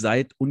regnerisch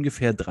seit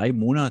ungefähr 3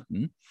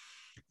 Monaten.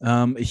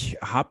 Ich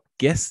habe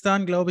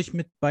gestern, glaube ich,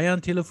 mit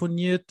Bayern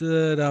telefoniert.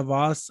 Da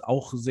war es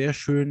auch sehr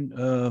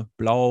schön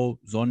blau,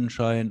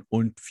 Sonnenschein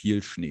und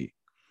viel Schnee.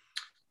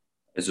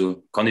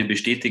 Also kann ich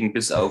bestätigen,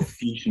 bis auf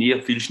viel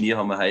Schnee. Viel Schnee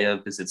haben wir heuer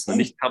bis jetzt noch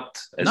nicht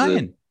gehabt. Also,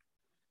 nein.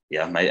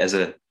 Ja,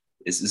 also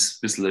es ist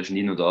ein bisschen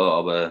Schnee noch da,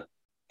 aber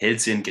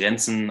hält sich in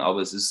Grenzen.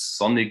 Aber es ist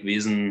sonnig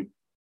gewesen,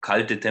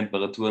 kalte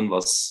Temperaturen,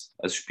 was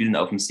das Spielen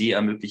auf dem See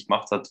auch möglich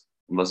gemacht hat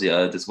und was ich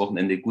auch das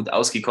Wochenende gut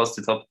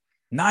ausgekostet habe.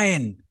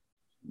 Nein.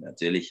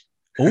 Natürlich.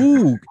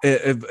 Oh,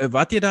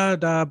 wart ihr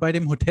da bei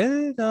dem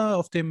Hotel, da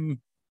auf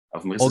dem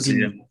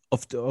Rissersee?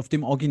 Auf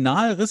dem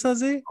Original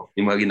Rissersee? Auf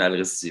dem Original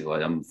Rissersee war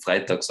ich am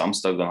Freitag,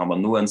 Samstag, dann haben wir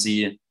nur einen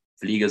See,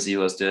 Fliegersee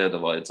war es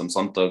da war jetzt am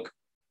Sonntag.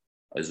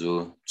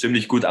 Also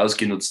ziemlich gut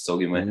ausgenutzt,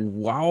 sage ich mal.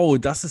 Wow,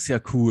 das ist ja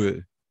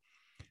cool.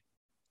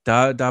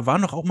 Da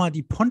waren doch auch mal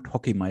die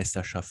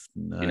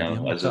Pond-Hockey-Meisterschaften. Genau, die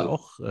haben da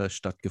auch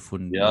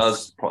stattgefunden. Ja,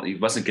 ich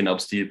weiß nicht genau, ob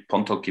es die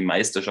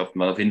Pond-Hockey-Meisterschaften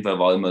waren. Auf jeden Fall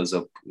war immer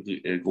so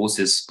ein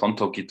großes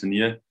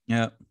Pond-Hockey-Turnier.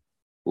 Ja.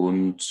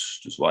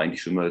 Und das war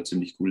eigentlich schon mal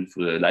ziemlich cool.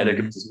 Früher. Leider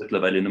gibt es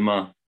mittlerweile nicht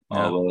mehr. Ja.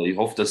 Aber ich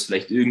hoffe, dass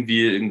vielleicht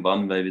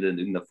irgendwann mal wieder in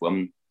irgendeiner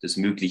Form das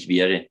möglich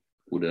wäre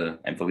oder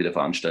einfach wieder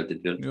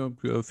veranstaltet wird. Ja,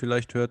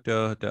 vielleicht hört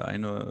der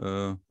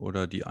eine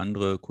oder die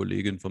andere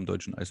Kollegin vom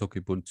Deutschen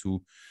Eishockeybund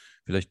zu.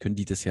 Vielleicht können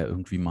die das ja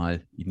irgendwie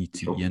mal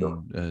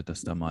initiieren,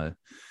 dass da mal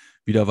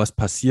wieder was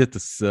passiert.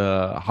 Das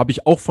habe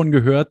ich auch von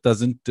gehört. Da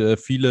sind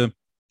viele,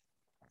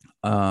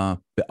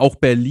 auch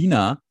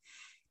Berliner,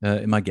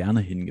 immer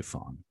gerne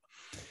hingefahren.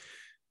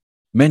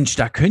 Mensch,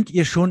 da könnt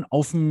ihr schon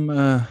auf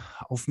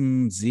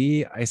dem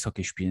See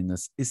Eishockey spielen.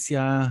 Das ist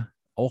ja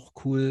auch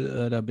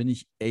cool. Da bin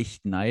ich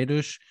echt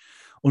neidisch.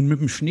 Und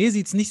mit dem Schnee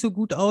sieht es nicht so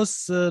gut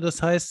aus.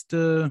 Das heißt,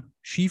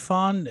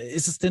 Skifahren,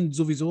 ist es denn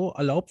sowieso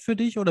erlaubt für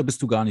dich oder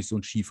bist du gar nicht so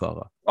ein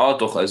Skifahrer? Ah,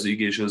 doch, also ich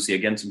gehe schon sehr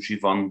gern zum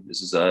Skifahren.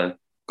 Es ist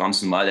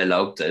ganz normal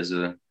erlaubt.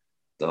 Also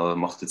da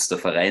macht jetzt der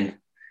Verein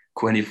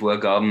keine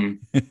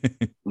Vorgaben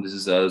und es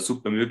ist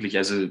super möglich.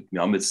 Also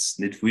wir haben jetzt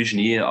nicht viel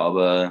Schnee,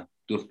 aber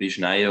durch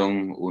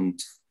Beschneiung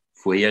und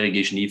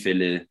vorherige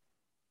Schneefälle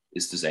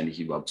ist das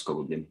eigentlich überhaupt kein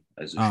Problem.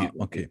 Also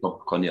okay.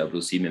 Kann ich auch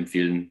bloß jedem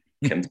empfehlen,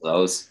 kommt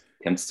raus,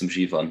 kommt zum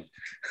Skifahren.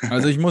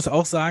 Also ich muss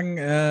auch sagen,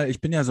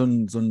 ich bin ja so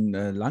ein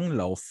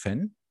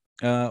Langlauf-Fan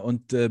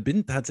und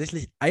bin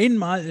tatsächlich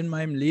einmal in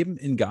meinem Leben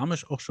in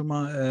Garmisch auch schon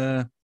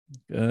mal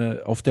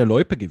auf der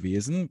Loipe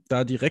gewesen,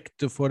 da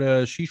direkt vor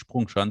der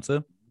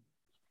Skisprungschanze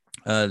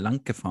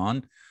lang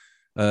gefahren.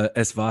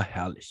 Es war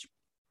herrlich.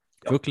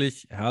 Ja.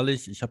 Wirklich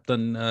herrlich. Ich habe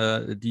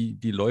dann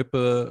die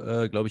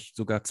Loipe, glaube ich,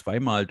 sogar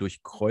zweimal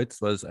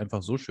durchkreuzt, weil es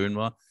einfach so schön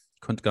war.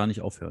 Ich konnte gar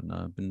nicht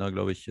aufhören. Bin da,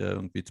 glaube ich,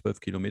 irgendwie 12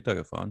 Kilometer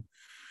gefahren.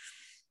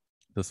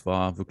 Das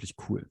war wirklich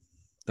cool.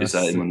 Ist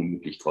auch immer noch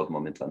möglich, gerade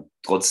momentan.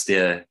 Trotz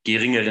der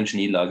geringeren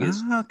Schneelage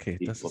ist okay,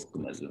 das ist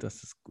gut. Also.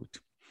 Das ist gut.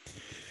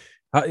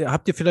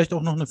 Habt ihr vielleicht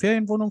auch noch eine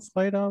Ferienwohnung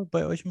frei da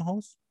bei euch im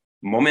Haus?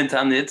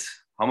 Momentan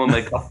nicht. Haben wir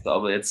mal gehabt,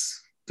 aber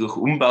jetzt durch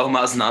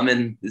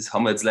Umbaumaßnahmen, das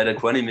haben wir jetzt leider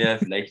keine mehr.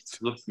 Vielleicht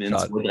ruft mir in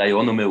 2-3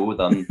 Jahren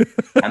nochmal an,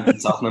 dann kann die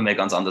Sache nochmal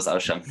ganz anders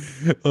ausschauen.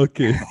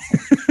 Okay.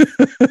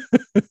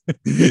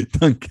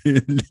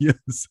 Danke,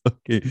 Elias.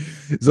 Okay.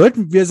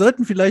 Wir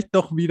sollten vielleicht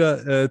doch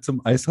wieder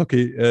zum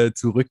Eishockey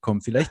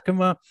zurückkommen. Vielleicht können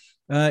wir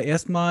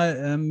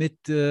erstmal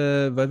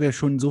weil wir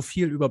schon so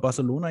viel über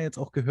Barcelona jetzt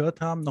auch gehört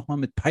haben, nochmal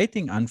mit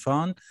Peiting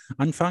anfangen.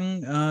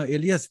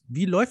 Elias,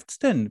 wie läuft es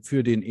denn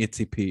für den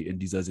ECP in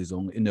dieser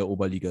Saison in der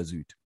Oberliga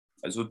Süd?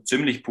 Also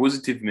ziemlich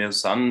positiv. Wir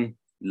sind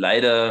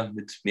leider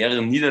mit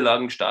mehreren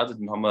Niederlagen gestartet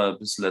und haben ein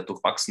bisschen eine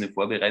durchwachsene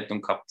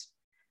Vorbereitung gehabt,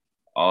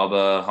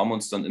 aber haben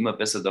uns dann immer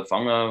besser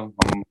erfangen,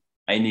 haben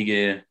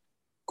einige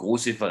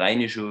große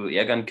Vereine schon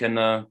ärgern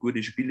können,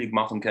 gute Spiele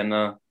machen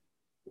können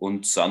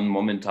und sind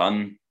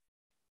momentan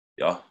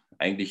ja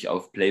eigentlich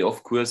auf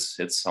Playoff-Kurs.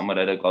 Jetzt haben wir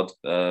leider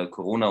gerade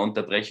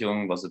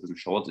Corona-Unterbrechung, was ein bisschen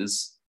schade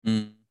ist.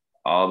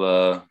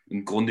 Aber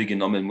im Grunde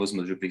genommen muss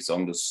man wirklich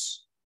sagen,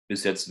 dass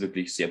bis jetzt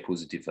wirklich sehr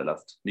positiv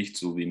verläuft. Nicht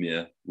so,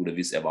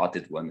 wie es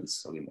erwartet worden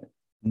ist, sage ich mal.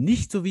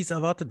 Nicht so, wie es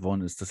erwartet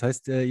worden ist. Das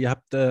heißt, ihr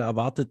habt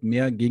erwartet,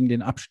 mehr gegen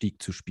den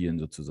Abstieg zu spielen,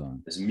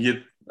 sozusagen. Also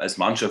mir als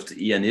Mannschaft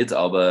eher nicht,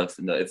 aber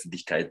in der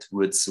Öffentlichkeit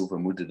wurde es so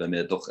vermutet, weil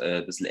wir doch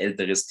ein bisschen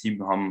älteres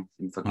Team haben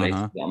im Vergleich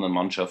zu den anderen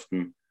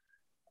Mannschaften.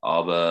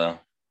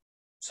 Aber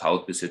es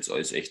haut bis jetzt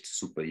alles echt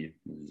super hin.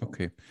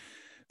 Okay.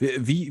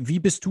 Wie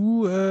bist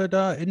du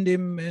da in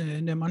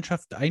der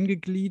Mannschaft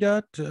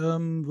eingegliedert?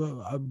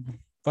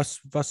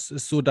 Was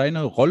ist so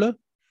deine Rolle?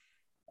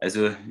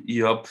 Also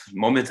ich habe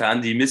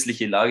momentan die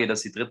missliche Lage,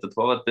 dass ich dritter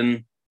Torwart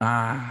bin.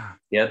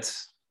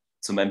 Gehört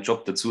zu meinem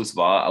Job dazu. Es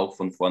war auch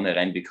von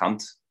vornherein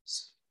bekannt.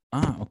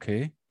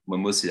 Okay.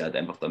 Man muss sich halt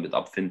einfach damit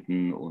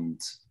abfinden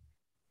und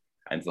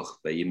einfach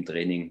bei jedem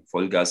Training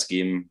Vollgas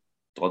geben.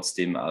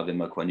 Trotzdem, auch wenn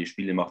man keine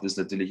Spiele macht, ist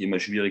natürlich immer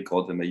schwierig,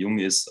 gerade wenn man jung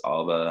ist.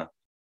 Aber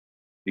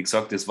wie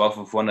gesagt, es war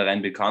von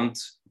vornherein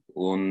bekannt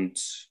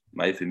und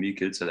für mich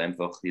gilt es halt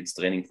einfach, jetzt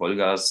Training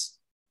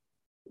Vollgas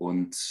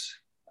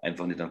und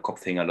einfach nicht am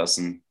Kopf hängen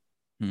lassen.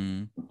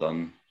 Und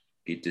dann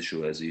geht es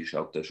schon. Also ich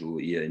schaue da schon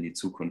eher in die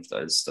Zukunft,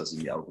 als dass ich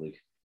mich aufrege.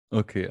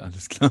 Okay,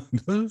 alles klar.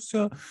 Das ist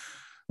ja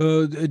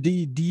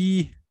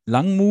die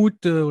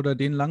Langmut oder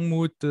den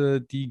Langmut,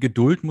 die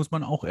Geduld muss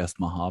man auch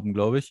erstmal haben,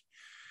 glaube ich.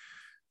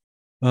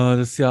 Das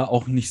ist ja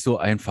auch nicht so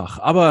einfach.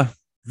 Aber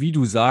wie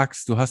du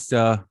sagst, du hast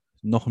ja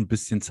noch ein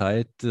bisschen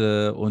Zeit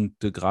und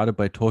gerade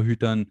bei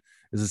Torhütern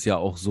ist es ja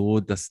auch so,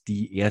 dass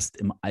die erst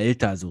im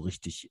Alter so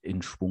richtig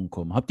in Schwung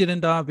kommen. Habt ihr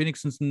denn da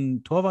wenigstens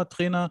einen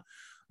Torwarttrainer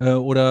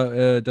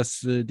oder dass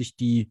dich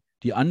die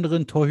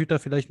anderen Torhüter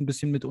vielleicht ein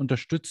bisschen mit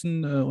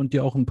unterstützen und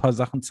dir auch ein paar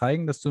Sachen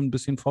zeigen, dass du ein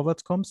bisschen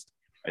vorwärts kommst?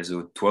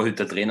 Also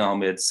Torhüter-Trainer haben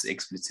wir jetzt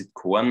explizit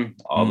keinen,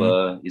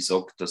 aber ich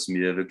sage, dass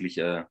wir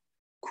wirklich ein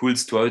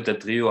cooles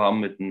Torhüter-Trio haben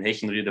mit dem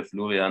Hechenrieder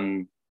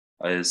Florian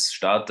als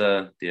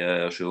Starter, der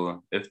ja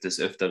schon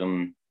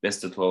öfteren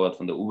bester Torwart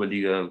von der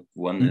Oberliga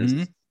geworden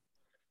ist.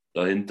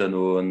 Dahinter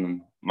noch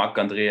ein Marc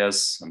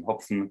Andreas, ein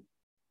Hopfen,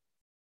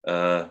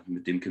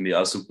 mit dem kommen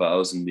wir auch super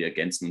aus und wir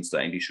ergänzen uns da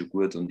eigentlich schon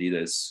gut und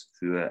jeder ist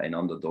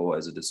füreinander da.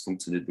 Also das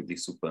funktioniert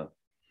wirklich super.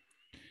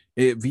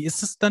 Wie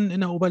ist es dann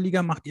in der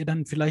Oberliga? Macht ihr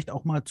dann vielleicht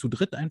auch mal zu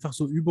dritt einfach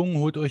so Übungen,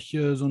 holt euch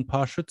so ein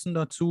paar Schützen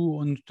dazu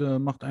und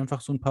macht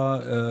einfach so ein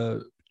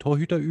paar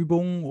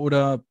Torhüterübungen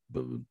oder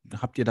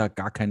habt ihr da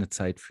gar keine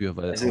Zeit für,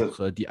 weil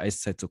auch die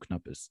Eiszeit so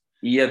knapp ist?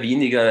 Eher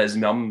weniger. Also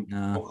wir haben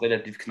auch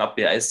relativ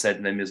knappe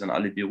Eiszeiten, weil wir sind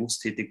alle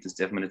berufstätig. Das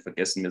darf man nicht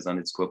vergessen. Wir sind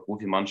jetzt keine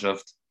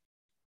Profimannschaft.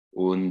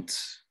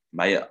 Und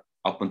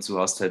ab und zu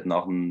hast du halt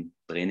nach dem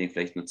Training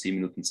vielleicht nur 10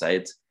 Minuten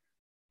Zeit,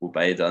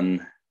 wobei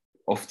dann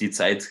oft die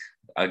Zeit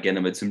auch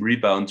gerne mal zum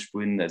Rebound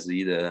spielen. Also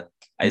jeder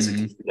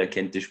Eishockeyspieler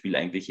kennt das Spiel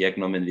eigentlich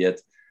hergenommen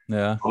wird.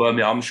 Ja. Aber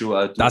wir haben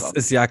schon... Das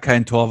ist ja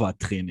kein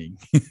Torwarttraining.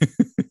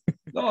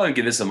 Ja, in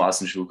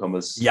gewissermaßen schon kann man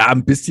es... Ja,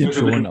 ein bisschen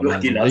schon,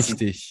 aber so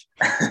richtig.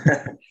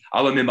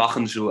 Aber wir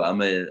machen schon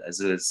einmal,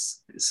 also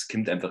es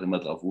kommt einfach immer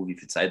drauf an, wie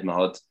viel Zeit man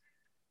hat.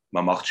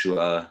 Man macht schon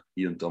auch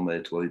hier und da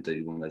mal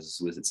Torhüterübungen. Also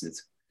so ist jetzt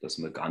nicht, dass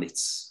wir gar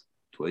nichts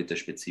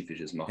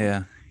Torhüter-Spezifisches machen.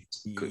 Ja.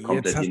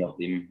 Kommt halt je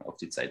nachdem auf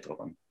die Zeit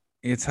drauf an.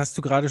 Jetzt hast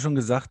du gerade schon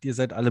gesagt, ihr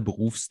seid alle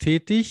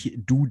berufstätig.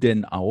 Du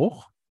denn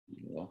auch?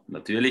 Ja,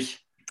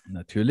 natürlich.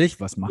 Natürlich.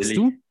 Was machst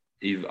du?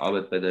 Ich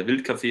arbeite bei der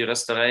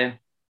Wildkaffee-Rösterei.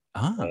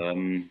 Das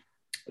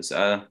ist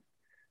auch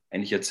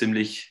eigentlich eine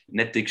ziemlich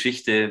nette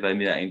Geschichte, weil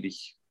wir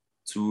eigentlich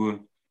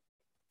zu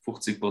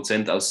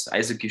 50% aus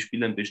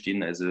Eishockeyspielern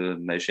bestehen. Also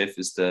mein Chef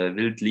ist der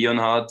Wild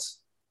Leonhard,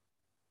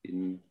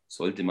 Den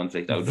sollte man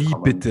vielleicht auch. Wie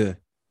bitte?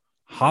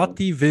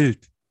 Harty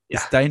Wild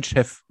ist dein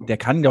Chef. Der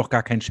kann doch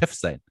gar kein Chef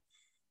sein.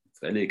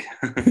 Völlig.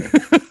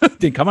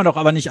 Den kann man doch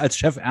aber nicht als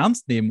Chef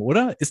ernst nehmen,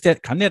 oder?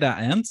 Kann der da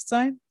ernst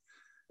sein?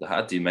 Der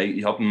Harty,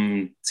 ich habe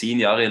ihn 10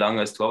 Jahre lang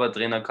als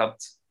Torwarttrainer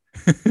gehabt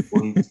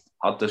und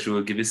habe da schon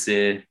einen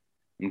gewissen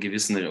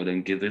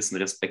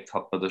Respekt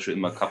hat man da schon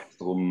immer gehabt.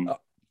 Darum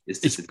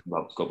ist das jetzt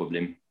überhaupt kein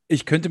Problem.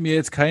 Ich könnte mir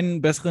jetzt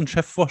keinen besseren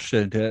Chef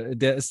vorstellen.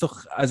 Der ist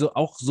doch also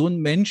auch so ein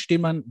Mensch,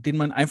 den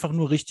man einfach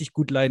nur richtig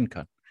gut leiden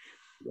kann.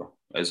 Ja,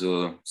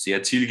 also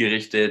sehr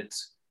zielgerichtet,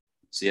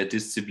 sehr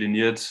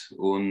diszipliniert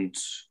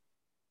und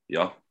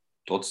ja,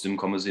 trotzdem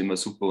kann man sich immer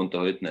super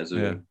unterhalten. Also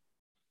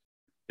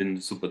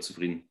bin super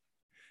zufrieden.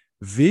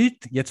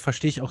 Wild, jetzt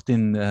verstehe ich auch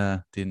den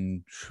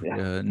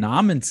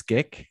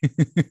Namensgag.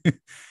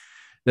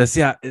 Das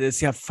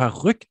ist ja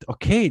verrückt.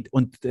 Okay,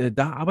 und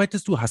da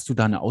arbeitest du, hast du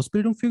da eine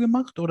Ausbildung für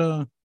gemacht,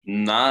 oder?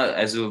 Na,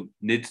 also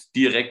nicht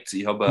direkt.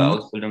 Ich habe eine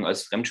Ausbildung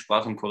als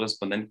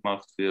Fremdsprachenkorrespondent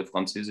gemacht für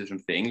Französisch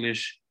und für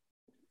Englisch.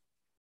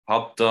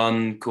 Habe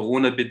dann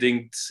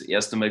Corona-bedingt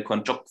erst einmal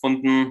keinen Job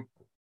gefunden.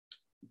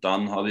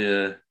 Dann habe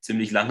ich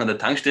ziemlich lange an der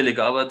Tankstelle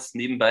gearbeitet,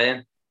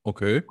 nebenbei.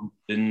 Okay. Und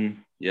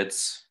bin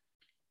jetzt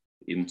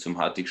eben zum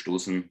Harty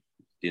gestoßen,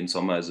 den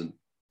Sommer, also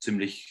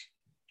ziemlich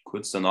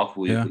kurz danach,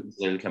 wo ich in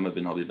Israel gekommen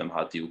bin, habe ich beim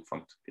Harty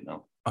angefangen.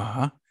 Genau.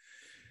 Aha.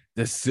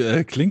 Das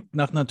klingt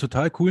nach einer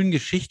total coolen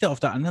Geschichte. Auf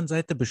der anderen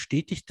Seite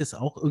bestätigt das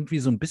auch irgendwie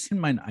so ein bisschen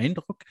meinen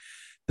Eindruck,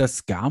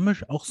 dass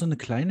Garmisch auch so eine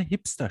kleine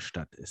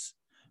Hipsterstadt ist,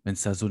 wenn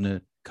es da so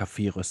eine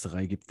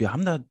Kaffeerösterei gibt. Wir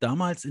haben da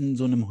damals in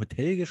so einem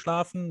Hotel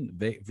geschlafen,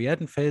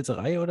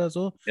 Werdenfelserei oder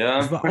so. Ja.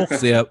 Das war auch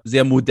sehr,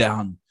 sehr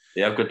modern.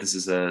 Ja gut, das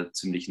ist ein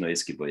ziemlich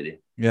neues Gebäude.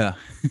 Ja.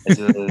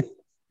 Also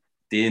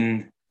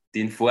den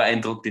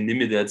Voreindruck, den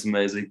nehme ich da jetzt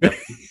mal. Also ich glaube,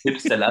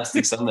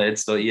 hipsterlastig sind wir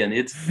jetzt da eher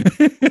nicht.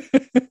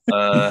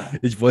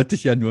 Ich wollte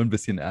dich ja nur ein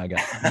bisschen ärgern.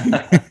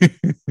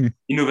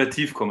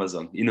 Innovativ kann man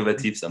sagen.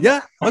 Innovativ sind wir.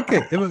 Ja,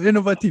 okay,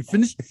 innovativ.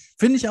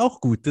 Finde ich auch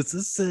gut. Das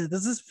ist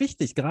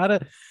wichtig.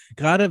 Gerade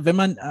wenn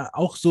man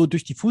auch so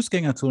durch die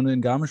Fußgängerzone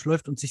in Garmisch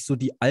läuft und sich so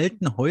die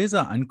alten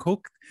Häuser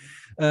anguckt,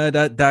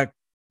 da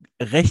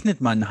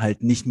rechnet man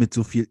halt nicht mit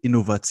so viel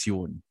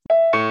Innovation.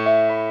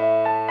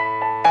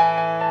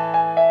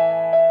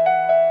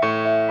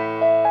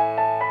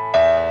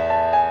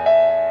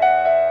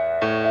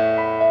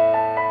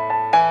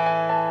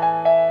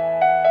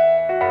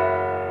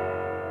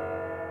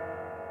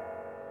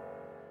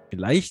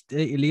 Vielleicht,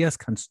 Elias,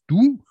 kannst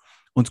du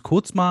uns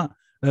kurz mal,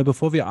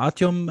 bevor wir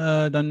Artyom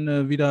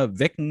dann wieder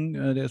wecken,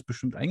 der ist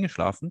bestimmt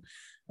eingeschlafen,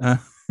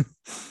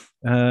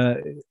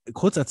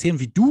 kurz erzählen,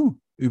 wie du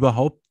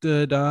überhaupt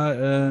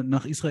da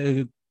nach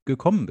Israel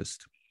gekommen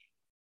bist.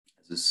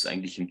 Das ist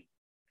eigentlich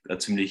eine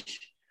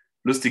ziemlich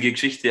lustige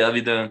Geschichte auch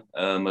wieder.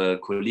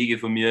 Ein Kollege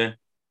von mir,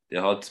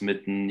 der hat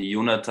mit dem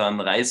Jonathan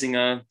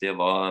Reisinger, der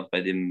war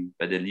bei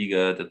der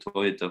Liga der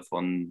Torhüter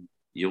von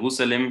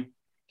Jerusalem.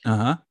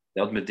 Aha.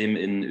 Der hat mit dem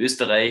in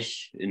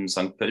Österreich, in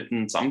St.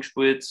 Pölten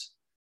zusammengespielt.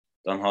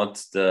 Dann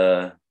hat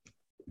der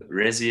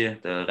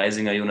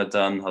Reisinger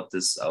Jonathan, hat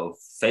das auf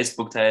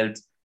Facebook teilt.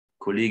 Ein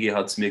Kollege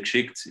hat es mir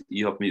geschickt,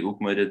 ich habe mich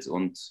angemeldet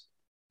und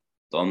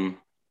dann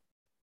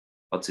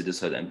hat sie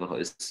das halt einfach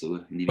alles so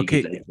in die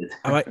Wege geleitet.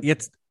 Aber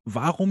jetzt,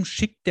 warum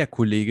schickt der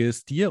Kollege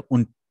es dir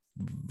und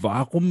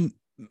warum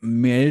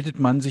meldet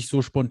man sich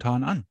so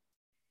spontan an?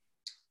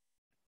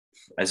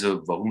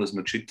 Also, warum er es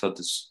mir geschickt hat,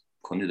 das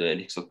kann ich da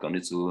ehrlich gesagt gar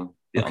nicht so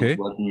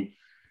beantworten. Okay.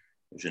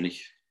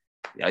 Wahrscheinlich,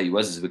 ja, ich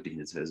weiß es wirklich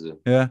nicht.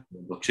 Also,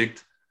 einfach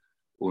geschickt.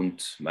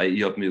 Und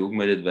ich habe mich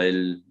angemeldet,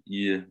 weil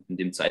ich in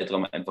dem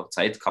Zeitraum einfach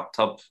Zeit gehabt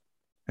habe.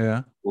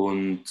 Ja.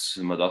 Und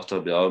mir gedacht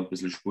habe, ja, ein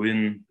bisschen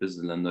spielen, ein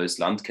bisschen ein neues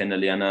Land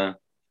kennenlernen.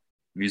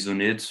 Wieso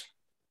nicht?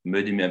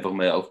 Melde ich mich einfach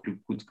mal auf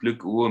gut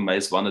Glück an.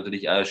 Es war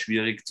natürlich auch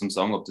schwierig zu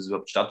sagen, ob das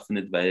überhaupt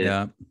stattfindet,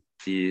 weil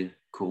die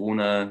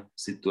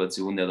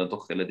Corona-Situation ja dann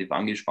doch relativ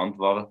angespannt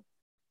war.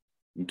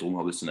 Und darum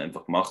habe ich es dann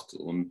einfach gemacht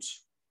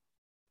und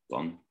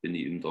dann bin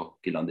ich eben da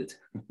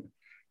gelandet.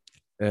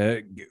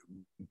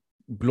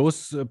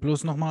 Bloß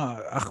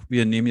nochmal,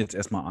 wir nehmen jetzt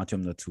erstmal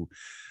Artyom dazu.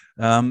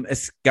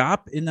 Es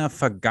gab in der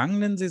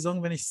vergangenen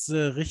Saison, wenn ich es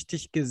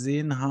richtig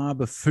gesehen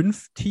habe,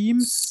 5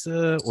 Teams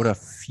oder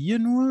 4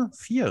 nur?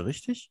 4,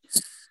 richtig?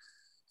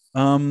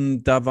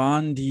 Da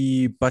waren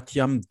die Bat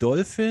Yam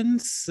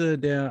Dolphins,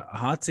 der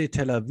HC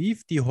Tel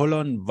Aviv, die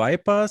Holland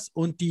Vipers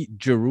und die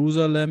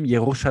Jerusalem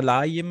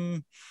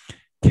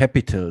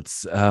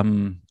Capitals.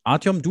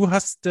 Artyom, du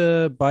hast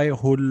du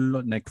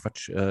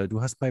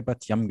hast bei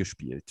Bat Yam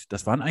gespielt.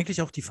 Das waren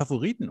eigentlich auch die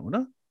Favoriten,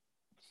 oder?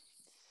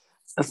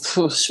 Das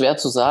ist schwer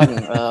zu sagen.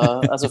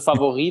 Also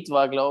Favorit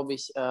war, glaube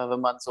ich,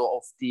 wenn man so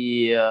auf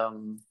die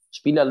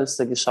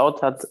Spielerliste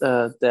geschaut hat,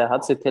 der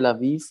HC Tel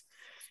Aviv.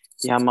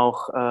 Die haben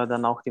auch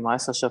dann auch die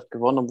Meisterschaft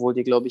gewonnen, obwohl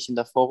die, glaube ich, in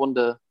der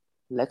Vorrunde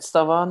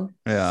Letzter waren.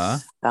 Ja.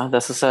 Ja,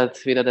 das ist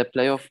halt wieder der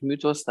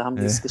Playoff-Mythos. Da haben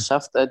die es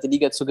geschafft, die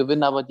Liga zu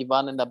gewinnen, aber die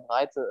waren in der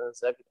Breite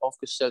sehr gut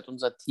aufgestellt.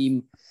 Unser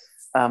Team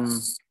wir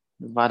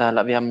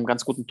haben einen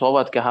ganz guten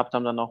Torwart gehabt,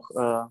 haben dann auch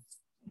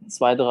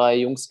 2, 3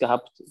 Jungs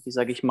gehabt, die,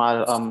 sage ich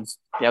mal,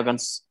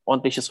 ganz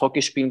ordentliches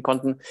Hockey spielen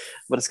konnten.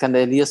 Aber das kann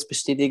der Elias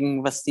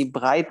bestätigen, was die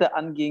Breite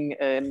anging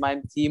in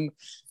meinem Team.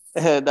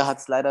 Da hat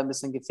es leider ein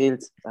bisschen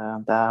gefehlt.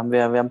 Wir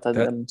haben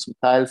dann zum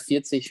Teil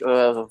 40,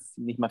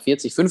 nicht mal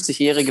 40,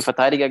 50-jährige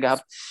Verteidiger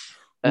gehabt.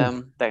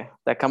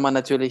 Da kann man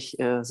natürlich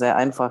sehr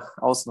einfach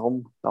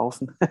außenrum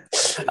laufen.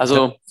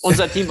 Also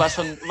unser Team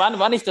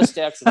war nicht das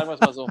Stärkste, sagen wir es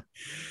mal so.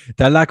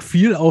 Da lag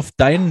viel auf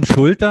deinen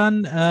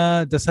Schultern,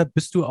 deshalb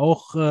bist du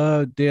auch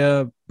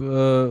der,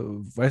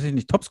 weiß ich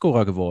nicht,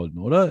 Topscorer geworden,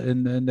 oder?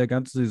 In der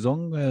ganzen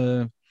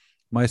Saison.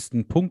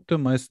 Meisten Punkte,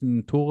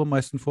 meisten Tore,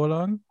 meisten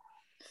Vorlagen?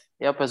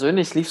 Ja,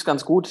 persönlich lief es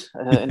ganz gut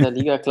in der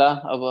Liga,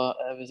 klar, aber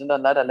wir sind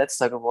dann leider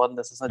Letzter geworden.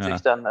 Das ist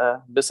natürlich dann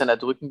ein bisschen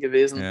erdrückend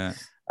gewesen. Ja.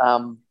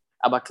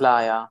 Aber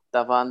klar, ja,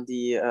 da waren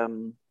die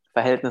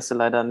Verhältnisse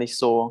leider nicht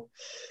so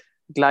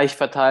gleich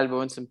verteilt bei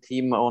uns im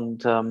Team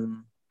und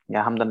haben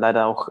dann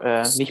leider auch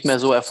nicht mehr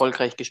so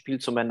erfolgreich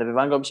gespielt zum Ende. Wir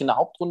waren, glaube ich, in der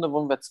Hauptrunde,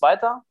 wurden wir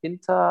Zweiter,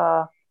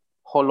 hinter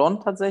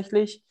Holland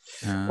tatsächlich.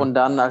 Ja. Und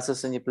dann, als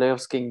es in die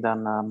Playoffs ging,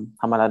 dann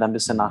haben wir leider ein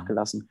bisschen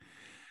nachgelassen.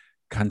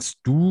 Kannst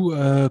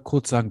du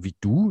kurz sagen, wie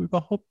du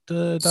überhaupt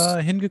da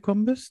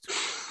hingekommen bist?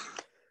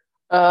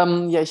 Ich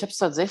habe es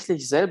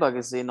tatsächlich selber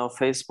gesehen auf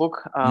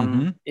Facebook.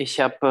 Ich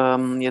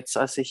habe jetzt,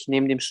 als ich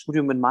neben dem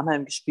Studium in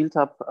Mannheim gespielt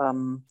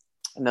habe,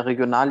 in der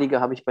Regionalliga,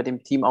 habe ich bei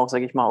dem Team auch,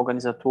 sage ich mal,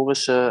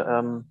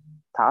 organisatorische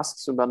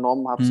Tasks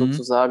übernommen, habe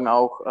sozusagen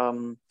auch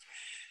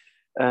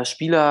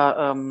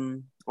Spieler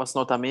aus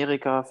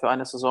Nordamerika für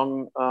eine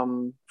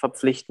Saison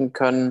verpflichten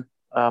können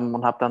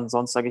und habe dann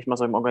sonst, sage ich mal,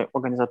 so im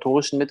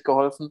Organisatorischen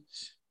mitgeholfen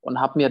und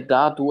habe mir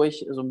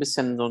dadurch so ein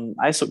bisschen so ein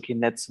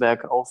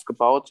Eishockey-Netzwerk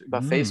aufgebaut,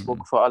 über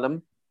Facebook vor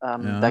allem.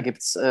 Da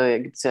gibt's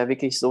ja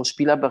wirklich so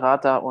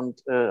Spielerberater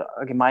und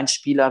allgemein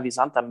Spieler wie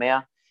Sand am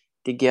Meer,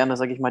 die gerne,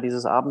 sage ich mal,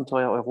 dieses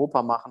Abenteuer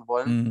Europa machen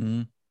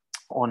wollen.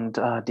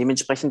 Und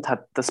dementsprechend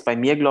hat das bei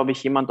mir, glaube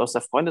ich, jemand aus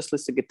der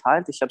Freundesliste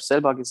geteilt. Ich habe es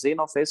selber gesehen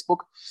auf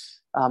Facebook,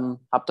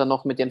 habe dann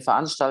noch mit den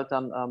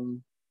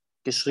Veranstaltern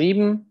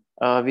geschrieben,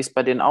 wie es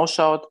bei denen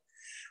ausschaut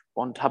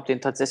und habe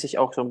denen tatsächlich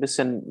auch so ein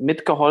bisschen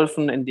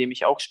mitgeholfen, indem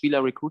ich auch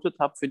Spieler recruited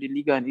habe für die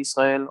Liga in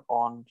Israel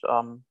und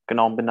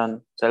bin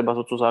dann selber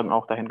sozusagen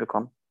auch dahin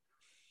gekommen.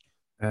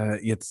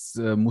 Jetzt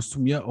musst du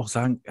mir auch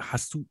sagen,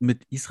 hast du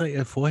mit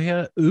Israel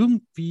vorher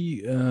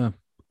irgendwie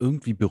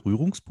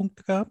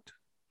Berührungspunkte gehabt?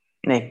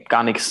 Nee,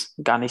 gar nichts,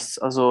 gar nichts.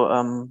 Also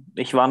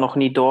ich war noch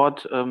nie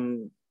dort.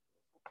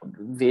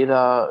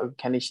 Weder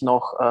kenne ich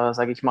noch,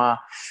 sage ich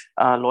mal,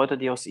 Leute,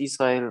 die aus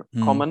Israel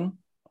kommen.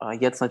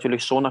 Jetzt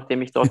natürlich schon,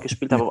 nachdem ich dort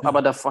gespielt habe,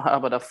 aber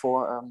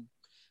davor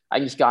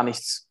eigentlich gar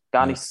nichts.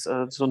 Gar nichts,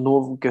 so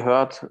nur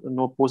gehört,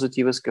 nur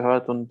Positives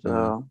gehört und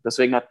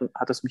deswegen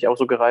hat es mich auch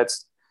so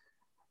gereizt.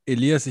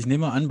 Elias, ich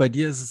nehme an, bei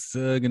dir ist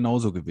es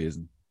genauso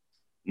gewesen.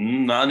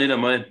 Nein, nicht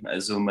einmal.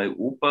 Also mein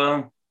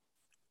Opa,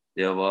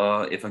 der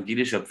war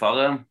evangelischer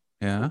Pfarrer.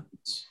 Ja.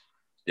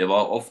 Der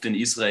war oft in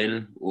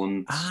Israel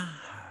und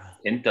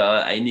kennt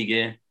da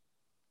einige,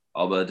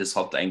 aber das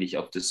hat eigentlich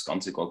auf das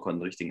Ganze gar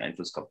keinen richtigen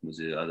Einfluss gehabt, muss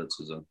ich auch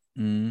dazu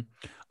sagen.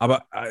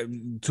 Aber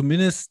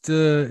zumindest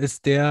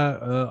ist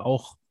der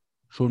auch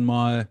schon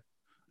mal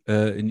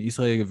in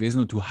Israel gewesen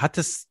und du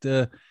hattest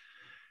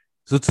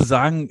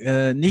sozusagen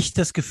nicht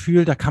das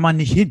Gefühl, da kann man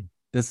nicht hin.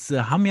 Das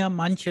haben ja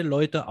manche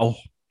Leute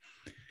auch.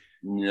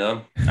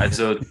 Ja,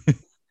 also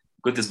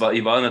gut, ich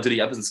war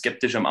natürlich auch ein bisschen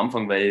skeptisch am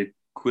Anfang, weil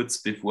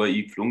kurz bevor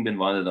ich geflogen bin,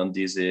 waren ja dann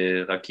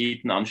diese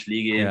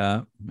Raketenanschläge.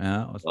 Ja.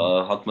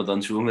 Da hat man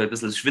dann schon ein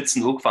bisschen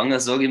Schwitzen angefangen,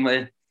 sage ich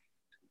mal.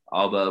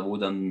 Aber wo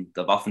dann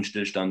der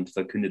Waffenstillstand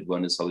verkündet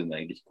worden ist, habe ich mir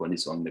eigentlich keine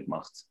Sorgen mehr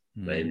gemacht.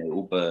 Weil mein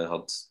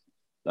Opa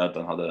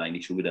dann hat er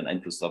eigentlich schon wieder einen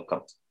Einfluss drauf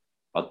gehabt.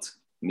 Hat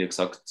mir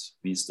gesagt,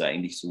 wie es da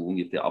eigentlich so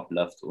ungefähr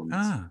abläuft und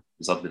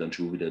das hat mir dann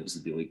schon wieder ein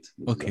bisschen beruhigt.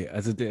 Okay,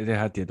 also der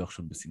hat dir doch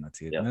schon ein bisschen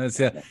erzählt. Ja. Ne? Das ist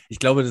ja, ich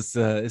glaube, das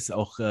ist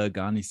auch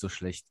gar nicht so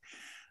schlecht.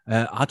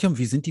 Artem,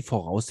 wie sind die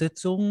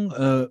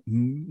Voraussetzungen?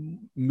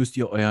 Müsst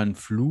ihr euren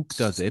Flug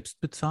da selbst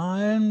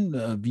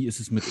bezahlen? Wie ist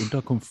es mit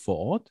Unterkunft vor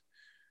Ort?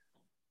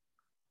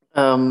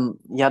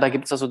 Da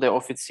gibt es also der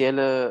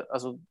offizielle,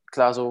 also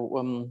klar,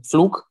 so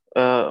Flug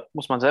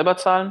muss man selber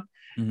zahlen.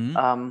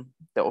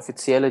 Der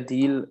offizielle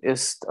Deal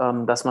ist,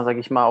 dass man, sage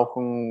ich mal, auch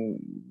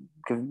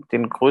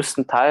den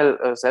größten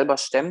Teil selber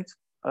stemmt,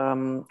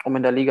 um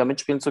in der Liga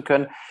mitspielen zu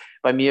können.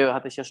 Bei mir,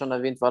 hatte ich ja schon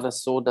erwähnt, war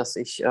das so, dass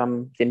ich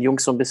den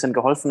Jungs so ein bisschen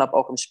geholfen habe,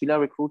 auch im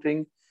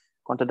Spielerrecruiting.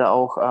 Konnte da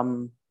auch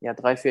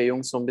 3, 4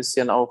 Jungs so ein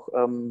bisschen auch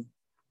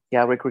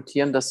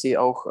rekrutieren, dass sie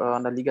auch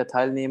an der Liga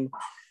teilnehmen.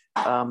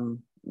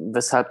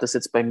 Weshalb das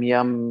jetzt bei mir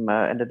am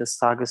Ende des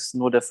Tages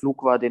nur der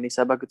Flug war, den ich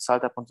selber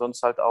gezahlt habe und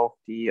sonst halt auch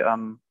die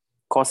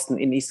Kosten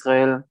in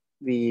Israel,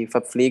 wie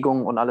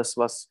Verpflegung und alles,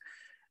 was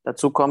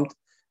dazu kommt.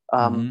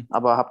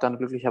 Aber habe dann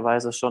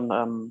glücklicherweise schon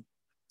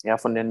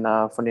von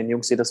den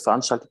Jungs, die das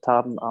veranstaltet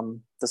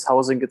haben, das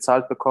Housing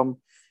gezahlt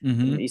bekommen.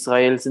 In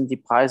Israel sind die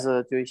Preise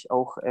natürlich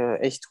auch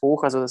echt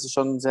hoch. Also das ist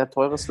schon ein sehr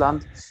teures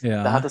Land.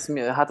 Ja. Da hat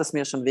es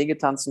mir schon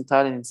wehgetan, zum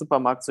Teil in den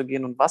Supermarkt zu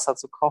gehen und Wasser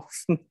zu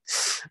kaufen.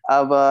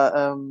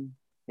 Aber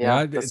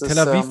Ja, das Tel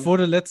Aviv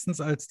wurde letztens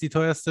als die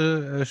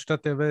teuerste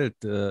Stadt der Welt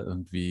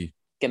irgendwie.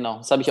 genau,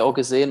 das habe ich auch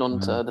gesehen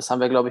und Ja. das haben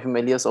wir, glaube ich,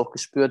 mit Elias auch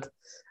gespürt,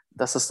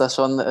 dass es da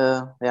schon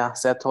ja,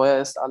 sehr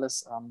teuer ist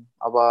alles.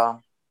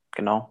 Aber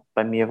genau,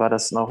 bei mir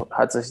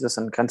hat sich das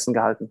in Grenzen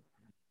gehalten.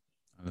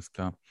 Alles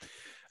klar.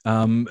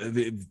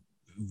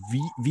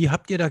 Wie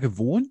habt ihr da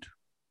gewohnt?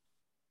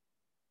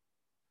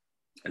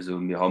 Also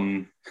wir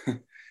haben,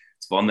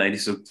 es waren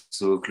eigentlich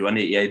so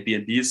kleine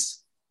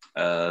Airbnbs.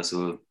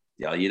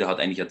 Ja, jeder hat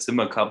eigentlich ein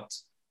Zimmer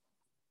gehabt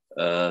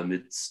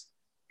mit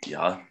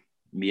ja,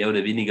 mehr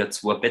oder weniger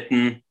 2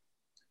 Betten,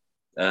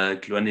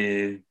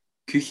 kleine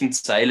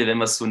Küchenzeile, wenn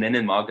man es so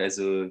nennen mag,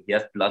 also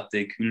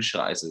Herdplatte,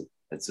 Kühlschrank,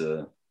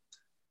 also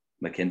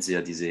man kennt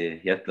ja diese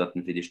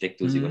Herdplatten für die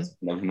Steckdose, ich weiß nicht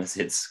genau, wie man es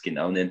jetzt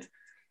genau nennt,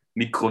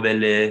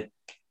 Mikrowelle,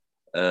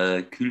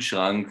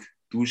 Kühlschrank,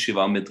 Dusche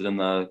war mit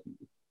drin,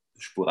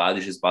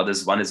 sporadisches Bad.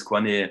 Das waren jetzt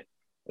keine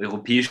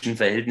europäischen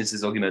Verhältnisse,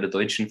 sage ich mal, oder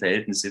deutschen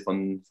Verhältnisse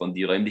von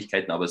den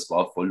Räumlichkeiten, aber es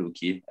war voll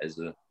okay.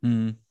 Also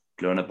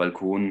kleiner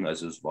Balkon,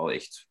 also es war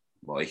echt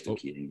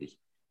okay eigentlich.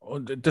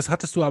 Und das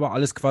hattest du aber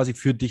alles quasi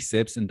für dich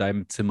selbst in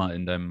deinem Zimmer,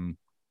 in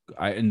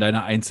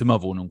deiner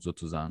Einzimmerwohnung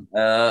sozusagen.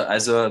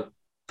 Also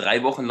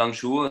 3 Wochen lang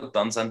schon,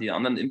 dann sind die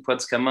anderen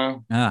Imports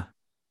gekommen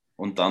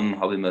und dann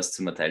habe ich mir das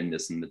Zimmer teilen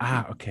müssen mit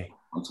okay.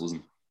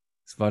 Franzosen.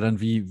 Es war dann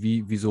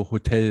wie so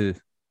Hotel,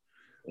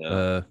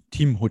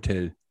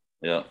 Teamhotel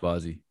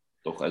quasi.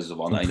 Doch, also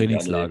waren so ein eigentlich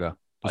Trainingslager.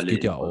 Das alle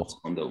geht ja Imports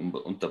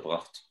auch.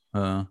 unterbracht.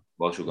 Ja.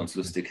 War schon ganz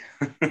lustig.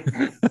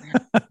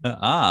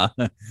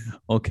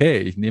 Okay.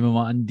 Ich nehme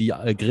mal an, die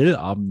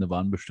Grillabende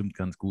waren bestimmt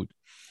ganz gut.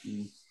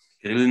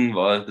 Grillen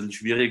war ein bisschen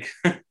schwierig,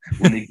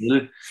 ohne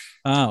Grill.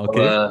 Okay.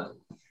 Aber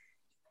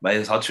weil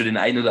es hat schon den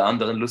einen oder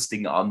anderen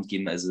lustigen Abend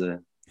gegeben. Also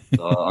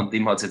an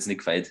dem hat es jetzt nicht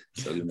gefeilt.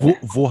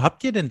 Wo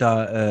habt ihr denn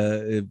da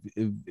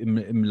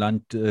im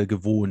Land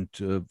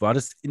gewohnt? War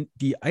das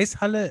die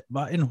Eishalle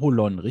war in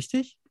Holon,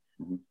 richtig?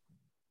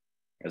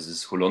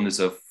 Also Holon ist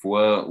ein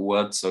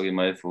Vorort, sage ich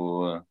mal,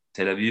 von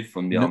Tel Aviv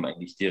und wir haben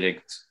eigentlich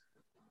direkt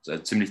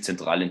ziemlich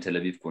zentral in Tel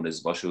Aviv gewohnt.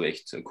 Das war schon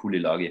echt eine coole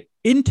Lage.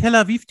 In Tel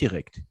Aviv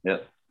direkt?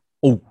 Ja.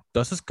 Oh,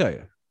 das ist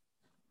geil.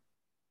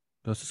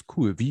 Das ist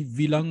cool.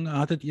 Wie lange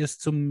hattet ihr es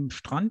zum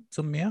Strand,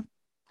 zum Meer?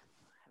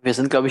 Wir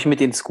sind, glaube ich,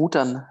 mit den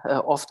Scootern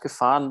oft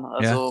gefahren.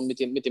 Also mit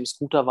dem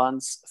Scooter waren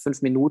es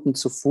 5 Minuten,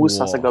 zu Fuß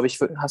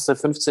hast du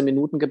 15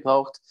 Minuten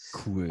gebraucht.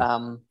 Cool.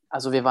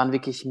 Also wir waren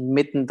wirklich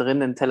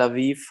mittendrin in Tel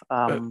Aviv.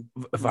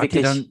 Wart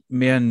ihr dann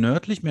mehr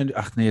nördlich?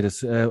 Ach nee,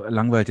 das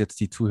langweilt jetzt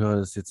die Zuhörer,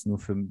 das ist jetzt nur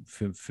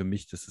für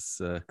mich, das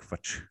ist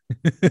Quatsch.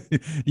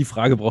 Die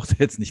Frage braucht ihr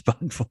jetzt nicht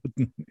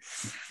beantworten.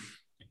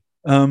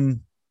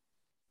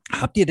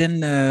 Habt ihr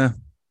denn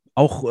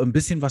auch ein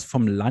bisschen was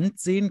vom Land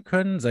sehen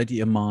können? Seid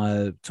ihr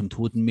mal zum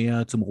Toten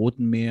Meer, zum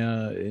Roten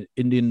Meer,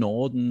 in den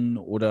Norden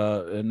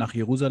oder nach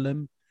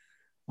Jerusalem,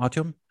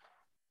 Artyom?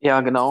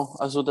 Ja, genau.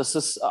 Also das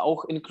ist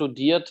auch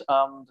inkludiert.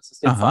 Das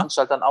ist den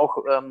Veranstaltern auch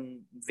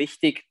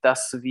wichtig,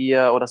 dass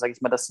wir, oder sage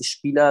ich mal, dass die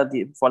Spieler,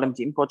 vor allem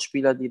die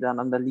Importspieler, die dann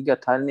an der Liga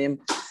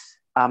teilnehmen,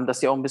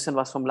 dass sie auch ein bisschen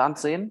was vom Land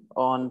sehen.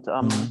 Und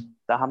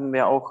da haben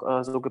wir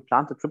auch so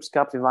geplante Trips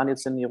gehabt. Wir waren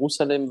jetzt in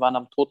Jerusalem, waren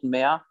am Toten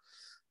Meer.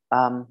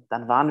 Dann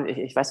waren wir,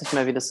 ich weiß nicht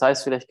mehr, wie das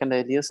heißt, vielleicht kann der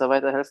Elias da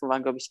weiterhelfen,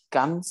 waren, glaube ich,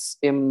 ganz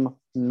im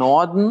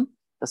Norden.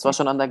 Das war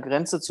schon an der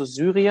Grenze zu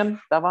Syrien.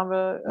 Da waren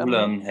wir.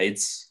 Golan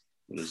Heights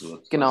oder so.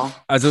 Genau.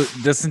 Also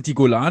das sind die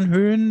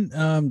Golanhöhen.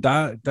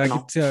 Da Genau.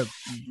 gibt es ja,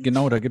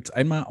 genau, da gibt es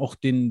einmal auch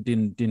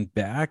den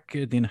Berg,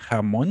 den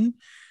Hermon.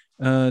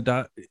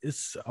 Da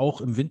ist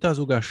auch im Winter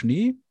sogar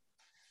Schnee.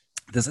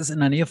 Das ist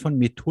in der Nähe von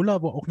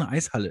Metula, wo auch eine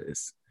Eishalle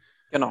ist.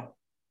 Genau,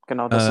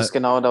 das ist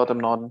genau dort im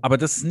Norden. Aber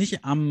das ist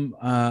nicht am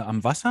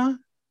Wasser,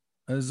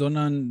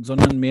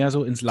 sondern mehr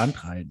so ins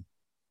Land rein.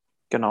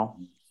 Genau.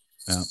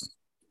 Ja.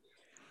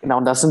 Genau,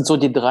 und das sind so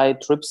die 3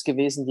 Trips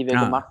gewesen, die wir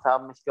gemacht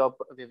haben. Ich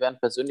glaube, wir wären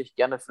persönlich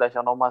gerne vielleicht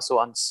auch nochmal so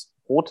ans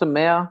Rote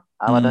Meer,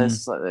 aber da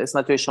ist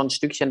natürlich schon ein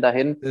Stückchen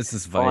dahin. Es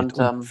ist weit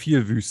und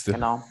viel Wüste.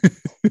 Genau,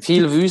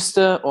 viel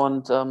Wüste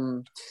und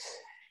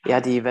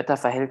die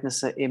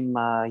Wetterverhältnisse im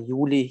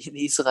Juli in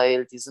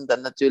Israel, die sind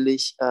dann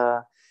natürlich,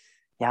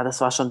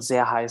 das war schon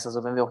sehr heiß.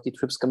 Also wenn wir auch die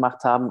Trips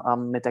gemacht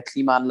haben mit der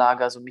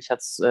Klimaanlage, also mich hat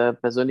es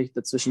persönlich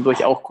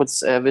dazwischendurch auch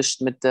kurz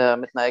erwischt mit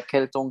einer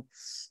Erkältung.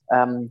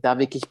 Da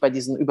wirklich bei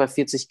diesen über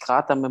 40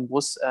 Grad dann mit dem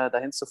Bus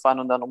dahin zu fahren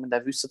und dann um in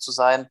der Wüste zu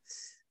sein,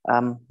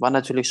 war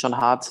natürlich schon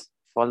hart,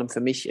 vor allem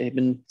für mich. Ich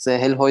bin sehr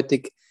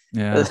hellhäutig.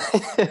 Ja.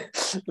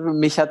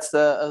 Mich hat es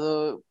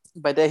also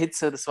bei der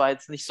Hitze, das war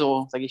jetzt nicht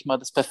so, sage ich mal,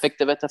 das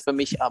perfekte Wetter für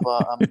mich,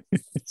 aber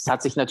es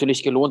hat sich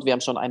natürlich gelohnt. Wir haben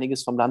schon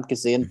einiges vom Land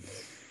gesehen.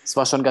 Es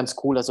war schon ganz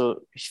cool.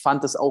 Also ich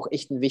fand das auch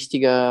echt ein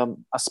wichtiger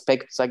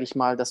Aspekt, sage ich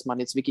mal, dass man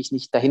jetzt wirklich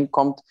nicht dahin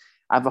kommt,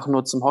 einfach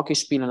nur zum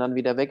Hockeyspielen und dann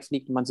wieder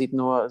wegfliegt. Man sieht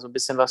nur so ein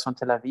bisschen was von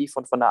Tel Aviv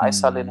und von der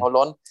Eishalle in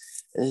Holon.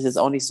 Das ist jetzt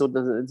auch nicht so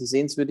die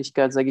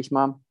Sehenswürdigkeit, sage ich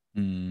mal.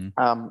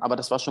 Aber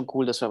das war schon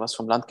cool, dass wir was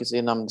vom Land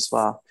gesehen haben. Das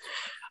war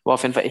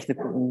auf jeden Fall echt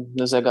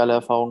eine sehr geile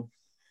Erfahrung.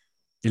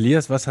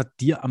 Elias, was hat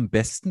dir am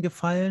besten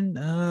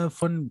gefallen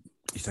von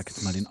ich sag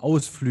jetzt mal, den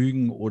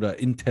Ausflügen oder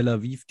in Tel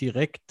Aviv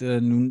direkt.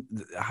 Nun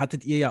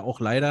hattet ihr ja auch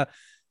leider,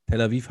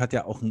 Tel Aviv hat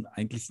ja auch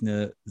eigentlich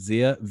eine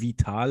sehr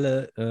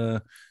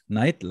vitale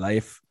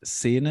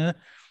Nightlife-Szene.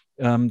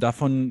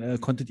 Davon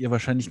konntet ihr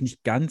wahrscheinlich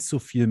nicht ganz so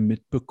viel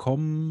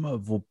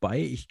mitbekommen, wobei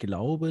ich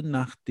glaube,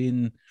 nach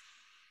den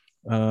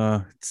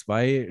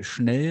 2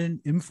 schnellen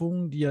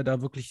Impfungen, die ja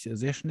da wirklich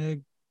sehr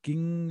schnell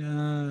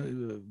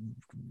gingen,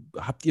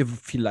 habt ihr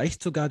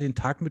vielleicht sogar den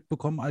Tag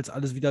mitbekommen, als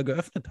alles wieder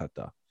geöffnet hat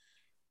da?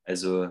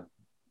 Also,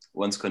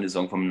 eins kann ich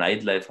sagen, vom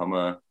Nightlife haben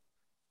wir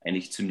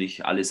eigentlich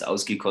ziemlich alles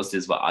ausgekostet.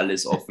 Es war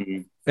alles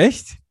offen.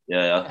 Echt?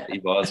 Ja.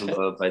 Ich war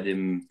sogar bei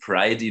dem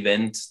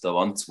Pride-Event, da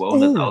waren Oh,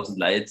 200.000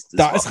 Leute.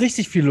 da ist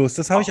richtig viel los.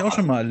 Das habe ich auch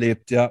schon mal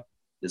erlebt, ja.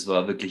 Das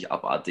war wirklich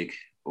abartig.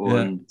 Ja.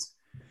 Und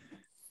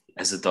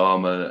also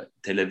da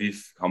Tel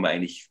Aviv haben wir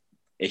eigentlich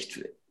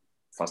echt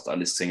fast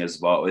alles gesehen. Also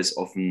es war alles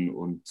offen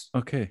und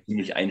Okay.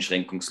 ziemlich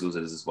einschränkungslos.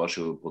 Also es war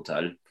schon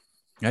brutal.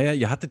 Ja,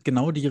 ihr hattet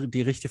genau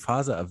die richtige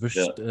Phase erwischt,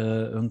 Ja.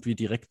 irgendwie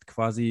direkt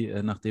quasi,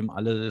 nachdem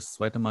alle das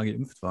zweite Mal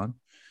geimpft waren.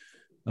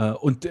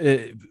 Und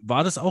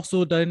war das auch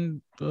so das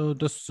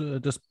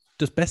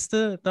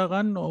Beste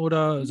daran?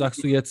 Oder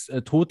sagst du jetzt,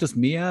 Totes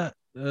Meer,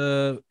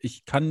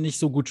 ich kann nicht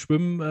so gut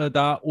schwimmen,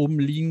 da oben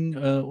liegen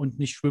und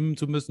nicht schwimmen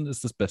zu müssen,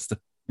 ist das Beste?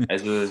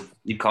 Also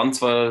ich kann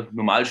zwar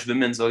normal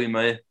schwimmen, sage ich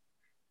mal,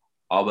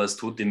 aber das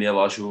Tote Meer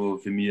war schon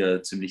für mich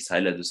ein ziemliches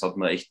Highlight. Das hat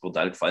mir echt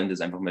brutal gefallen,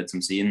 das einfach mal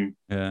zum Sehen.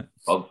 Ja.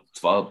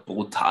 Es war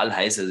brutal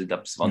heiß, also ich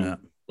glaube, es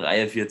waren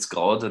 43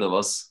 Grad oder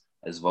was.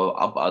 Also es war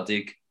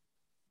abartig.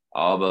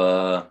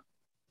 Aber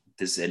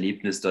das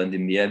Erlebnis da in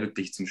dem Meer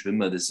wirklich zum Schwimmen,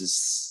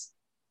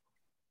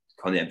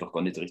 kann ich einfach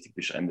gar nicht richtig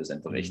beschreiben, weil es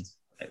einfach echt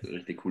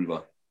richtig cool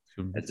war.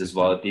 Also das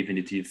war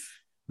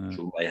definitiv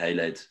schon mein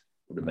Highlight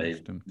oder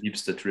mein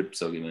liebster Trip,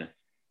 sage ich mal.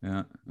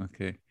 Ja,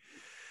 okay.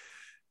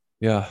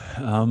 Ja,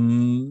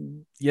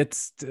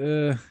 jetzt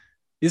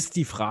ist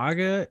die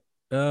Frage,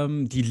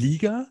 die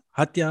Liga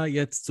hat ja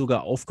jetzt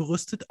sogar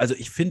aufgerüstet. Also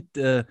ich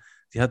finde,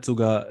 sie hat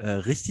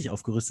sogar richtig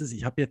aufgerüstet.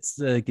 Ich habe jetzt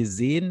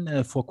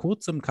gesehen, vor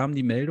kurzem kam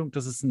die Meldung,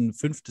 dass es ein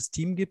 5.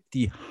 Team gibt,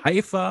 die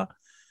Haifa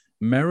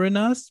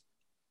Mariners.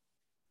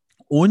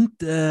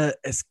 Und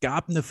es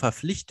gab eine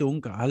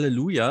Verpflichtung,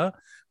 Halleluja,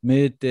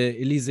 mit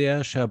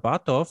Elias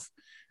Fischbacher,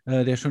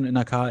 der schon in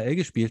der KHL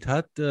gespielt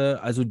hat.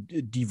 Also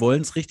die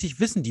wollen es richtig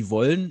wissen. Die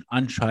wollen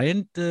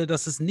anscheinend,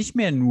 dass es nicht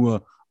mehr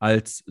nur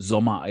als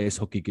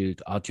Sommer-Eishockey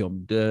gilt,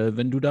 Artyom.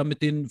 Wenn du da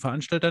mit den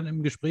Veranstaltern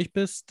im Gespräch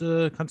bist,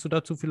 kannst du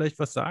dazu vielleicht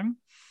was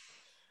sagen?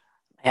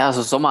 Ja,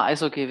 also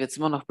Sommer-Eishockey wird es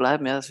immer noch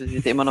bleiben. Ja, es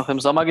wird immer noch im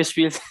Sommer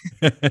gespielt.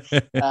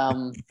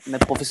 Eine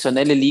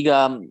professionelle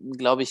Liga,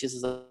 glaube ich, ist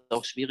es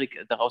auch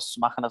schwierig daraus zu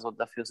machen. Also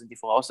dafür sind die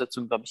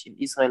Voraussetzungen, glaube ich, in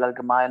Israel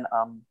allgemein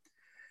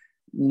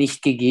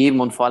nicht gegeben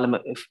und vor allem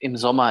im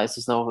Sommer ist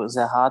es auch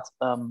sehr hart.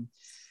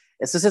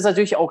 Es ist jetzt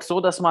natürlich auch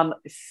so, dass man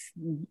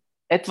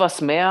etwas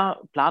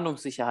mehr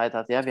Planungssicherheit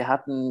hat. Ja, wir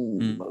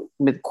hatten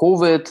mit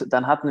Covid,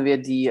 dann hatten wir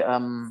die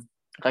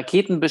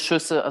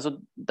Raketenbeschüsse. Also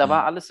da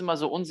war alles immer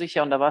so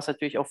unsicher und da war es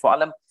natürlich auch vor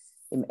allem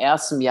im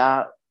ersten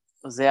Jahr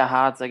sehr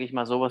hart, sage ich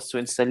mal, sowas zu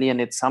installieren.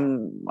 Jetzt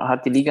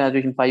hat die Liga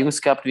natürlich ein paar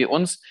Jungs gehabt wie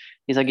uns,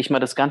 die, sage ich mal,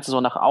 das Ganze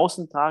so nach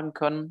außen tragen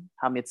können,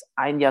 haben jetzt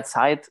ein Jahr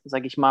Zeit,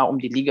 sage ich mal, um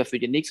die Liga für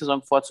die nächste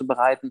Saison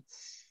vorzubereiten.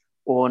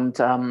 Und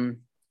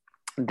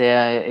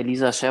der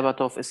Elias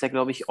Fischbacher ist ja,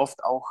 glaube ich,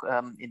 oft auch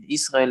in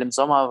Israel im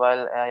Sommer,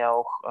 weil er ja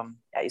auch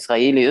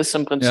Israeli ist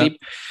im Prinzip.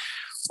 Ja.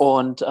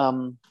 Und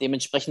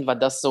dementsprechend war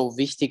das so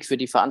wichtig für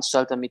die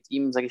Veranstalter, mit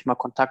ihm, sage ich mal,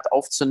 Kontakt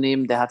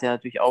aufzunehmen. Der hat ja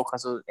natürlich auch,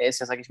 also er ist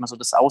ja, sage ich mal, so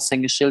das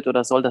Aushängeschild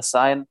oder soll das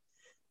sein,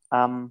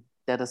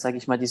 der das, sage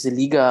ich mal, diese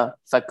Liga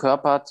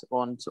verkörpert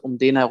und um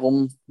den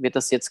herum wird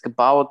das jetzt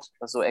gebaut.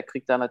 Also er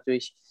kriegt da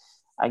natürlich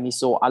eigentlich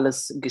so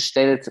alles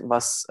gestellt,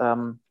 was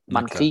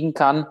man kriegen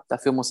kann.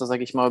 Dafür muss er,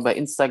 sage ich mal, über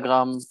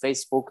Instagram,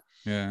 Facebook,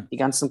 die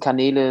ganzen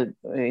Kanäle,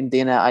 in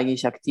denen er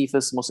eigentlich aktiv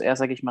ist, muss er,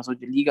 sage ich mal, so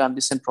die Liga ein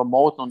bisschen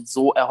promoten und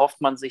so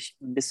erhofft man sich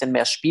ein bisschen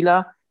mehr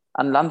Spieler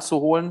an Land zu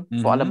holen,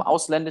 vor allem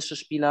ausländische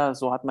Spieler.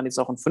 So hat man jetzt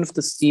auch ein 5.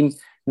 Team,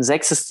 ein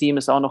 6. Team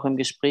ist auch noch im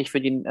Gespräch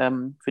für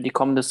die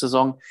kommende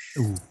Saison.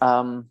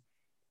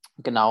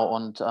 Genau,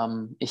 und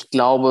ich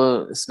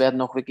glaube, es werden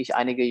noch wirklich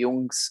einige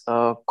Jungs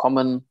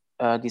kommen,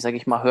 die, sage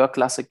ich mal,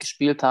 höherklassig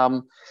gespielt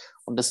haben.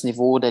 Und das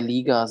Niveau der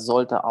Liga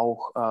sollte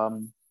auch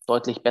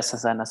deutlich besser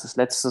sein, als es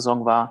letzte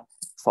Saison war.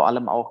 Vor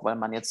allem auch, weil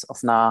man jetzt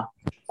auf einer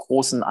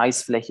großen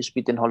Eisfläche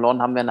spielt. In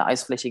Holland haben wir eine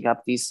Eisfläche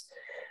gehabt, die ist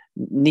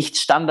nicht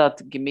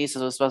standardgemäß.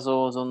 Also es war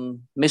so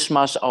ein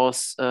Mischmasch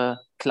aus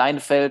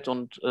Kleinfeld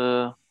und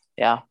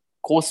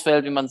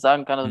Großfeld, wie man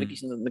sagen kann. Also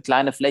wirklich eine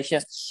kleine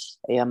Fläche.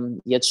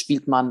 Jetzt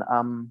spielt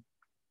man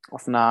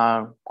auf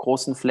einer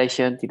großen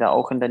Fläche, die da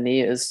auch in der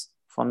Nähe ist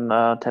von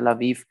Tel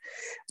Aviv.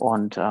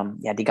 Und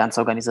die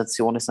ganze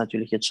Organisation ist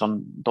natürlich jetzt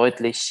schon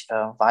deutlich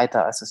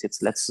weiter, als es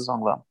jetzt letzte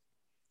Saison war.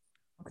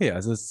 Okay,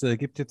 also es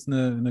gibt jetzt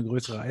eine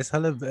größere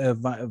Eishalle.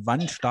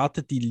 Wann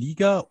startet die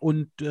Liga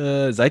und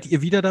seid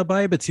ihr wieder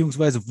dabei?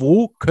 Beziehungsweise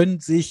wo können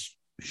sich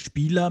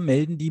Spieler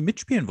melden, die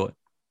mitspielen wollen?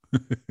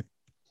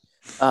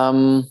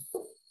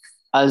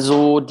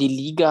 Also die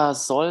Liga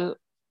soll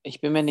Ich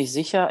bin mir nicht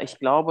sicher. Ich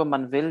glaube,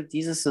 man will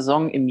diese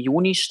Saison im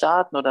Juni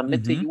starten oder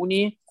Mitte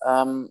Juni.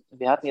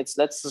 Wir hatten jetzt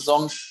letzte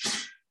Saison,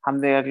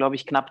 haben wir ja, glaube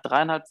ich, knapp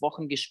 3,5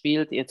 Wochen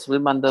gespielt. Jetzt will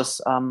man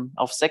das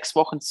auf 6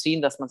 Wochen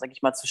ziehen, dass man, sage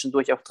ich mal,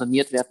 zwischendurch auch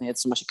trainiert. Wir hatten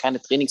jetzt zum Beispiel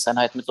keine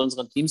Trainingseinheit mit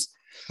unseren Teams.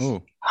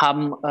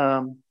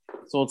 Haben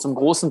so zum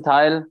großen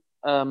Teil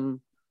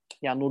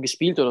ja nur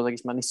gespielt, oder sage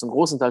ich mal nicht zum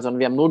großen Teil, sondern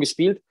wir haben nur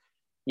gespielt.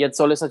 Jetzt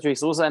soll es natürlich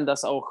so sein,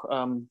 dass auch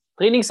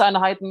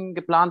Trainingseinheiten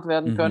geplant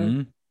werden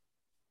können.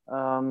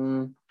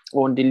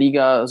 Und die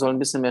Liga soll ein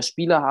bisschen mehr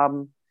Spieler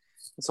haben.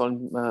 Es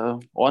sollen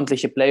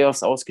ordentliche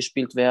Playoffs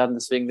ausgespielt werden.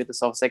 Deswegen wird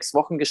es auf 6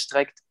 Wochen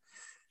gestreckt.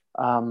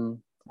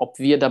 Ob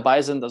wir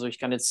dabei sind, also ich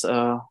kann jetzt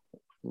von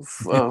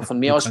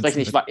mir aus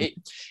sprechen.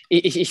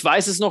 Ich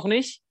weiß es noch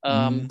nicht.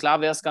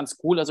 Klar wäre es ganz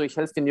cool. Also ich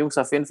helfe den Jungs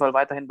auf jeden Fall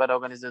weiterhin bei der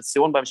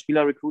Organisation, beim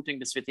Spielerrecruiting.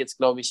 Das wird jetzt,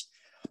 glaube ich,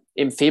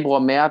 im Februar,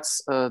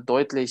 März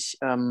deutlich,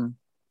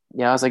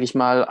 ja, sage ich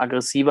mal,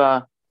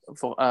 aggressiver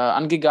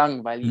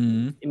angegangen, weil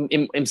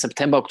im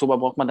September, Oktober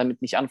braucht man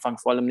damit nicht anfangen,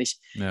 vor allem nicht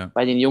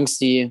bei den Jungs,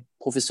 die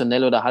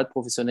professionell oder halb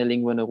professionell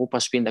irgendwo in Europa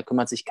spielen, da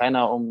kümmert sich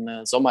keiner um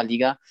eine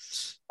Sommerliga.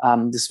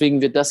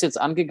 Deswegen wird das jetzt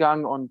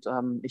angegangen und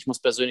ich muss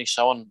persönlich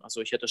schauen,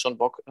 also ich hätte schon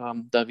Bock,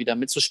 da wieder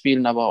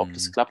mitzuspielen, aber ob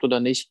das klappt oder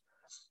nicht,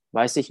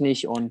 weiß ich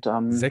nicht. Und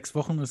 6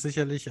 Wochen ist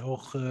sicherlich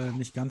auch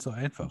nicht ganz so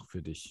einfach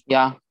für dich.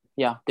 Ja,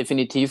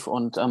 definitiv.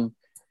 Und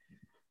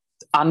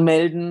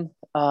anmelden,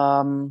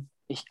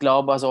 ich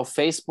glaube, also auf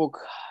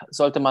Facebook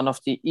sollte man auf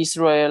die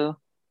Israel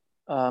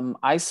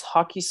Ice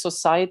Hockey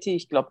Society,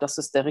 ich glaube, das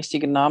ist der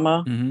richtige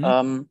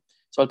Name,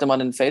 sollte man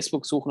in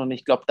Facebook suchen und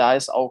ich glaube, da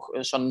ist auch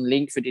schon ein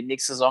Link für die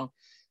nächste Saison,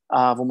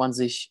 wo man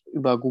sich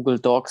über Google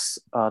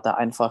Docs da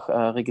einfach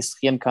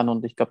registrieren kann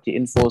und ich glaube, die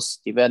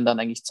Infos, die werden dann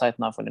eigentlich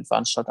zeitnah von den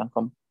Veranstaltern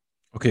kommen.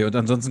 Okay, und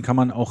ansonsten kann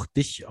man auch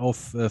dich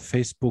auf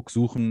Facebook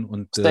suchen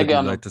und du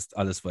leitest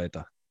alles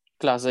weiter.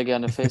 Klar, sehr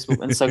gerne. Facebook,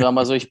 Instagram.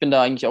 Also ich bin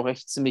da eigentlich auch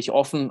echt ziemlich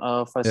offen,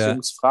 falls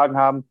Jungs Fragen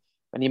haben,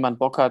 wenn jemand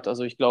Bock hat.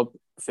 Also ich glaube,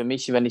 für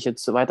mich, wenn ich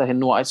jetzt weiterhin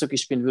nur Eishockey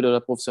spielen würde oder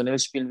professionell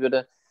spielen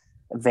würde,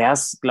 wäre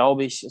es,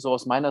 glaube ich, so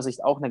aus meiner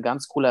Sicht auch eine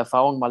ganz coole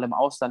Erfahrung, mal im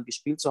Ausland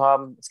gespielt zu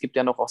haben. Es gibt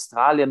ja noch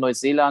Australien,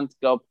 Neuseeland. Ich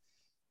glaube,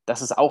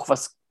 das ist auch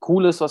was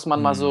Cooles, was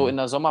man mal so in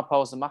der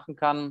Sommerpause machen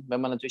kann.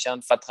 Wenn man natürlich an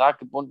einen Vertrag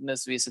gebunden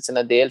ist, wie es jetzt in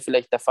der DL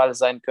vielleicht der Fall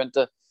sein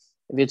könnte,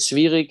 wird es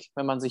schwierig,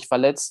 wenn man sich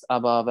verletzt,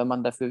 aber wenn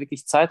man dafür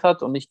wirklich Zeit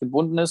hat und nicht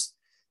gebunden ist,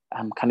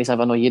 kann ich es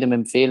einfach nur jedem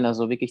empfehlen,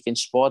 also wirklich den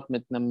Sport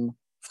mit einem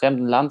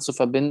fremden Land zu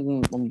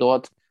verbinden, um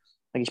dort,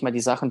 sage ich mal, die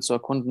Sachen zu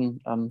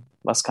erkunden.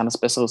 Was kann es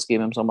Besseres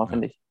geben im Sommer,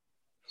 finde ich.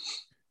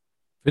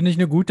 Finde ich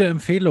eine gute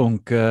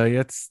Empfehlung.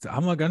 Jetzt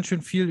haben wir ganz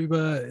schön viel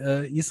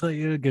über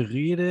Israel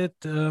geredet.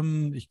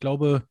 Ich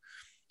glaube,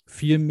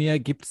 viel mehr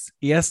gibt es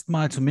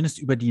erstmal, zumindest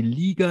über die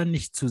Liga,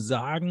 nicht zu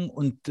sagen.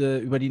 Und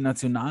über die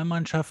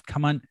Nationalmannschaft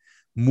kann man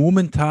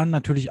momentan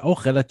natürlich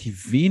auch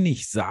relativ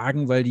wenig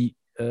sagen, weil die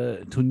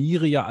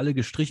Turniere ja alle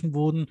gestrichen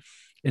wurden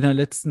in der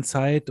letzten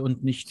Zeit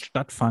und nicht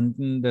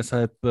stattfanden.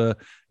 Deshalb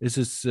ist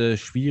es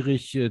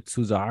schwierig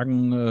zu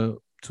sagen,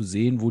 zu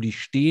sehen, wo die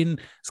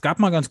stehen. Es gab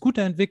mal ganz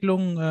gute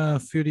Entwicklungen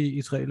für die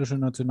israelische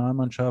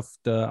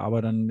Nationalmannschaft,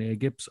 aber dann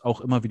gibt es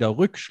auch immer wieder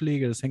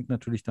Rückschläge. Das hängt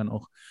natürlich dann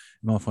auch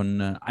immer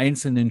von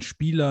einzelnen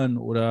Spielern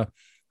oder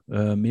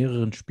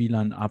mehreren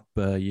Spielern ab,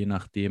 je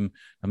nachdem.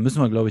 Da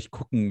müssen wir, glaube ich,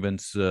 gucken, wenn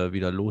es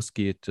wieder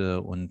losgeht.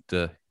 Und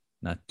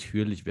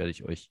natürlich werde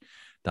ich euch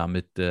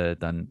damit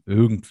dann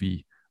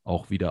irgendwie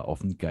auch wieder auf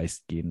den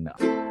Geist gehen.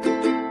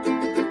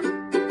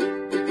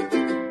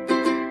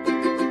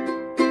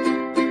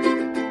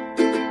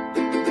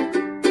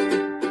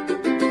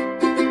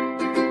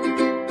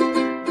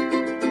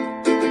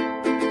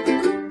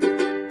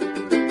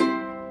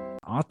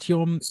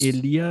 Artem,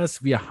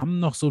 Elias, wir haben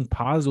noch so ein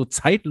paar so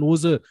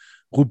zeitlose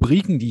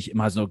Rubriken, die ich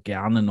immer so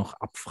gerne noch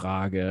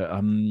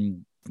abfrage.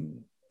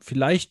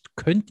 Vielleicht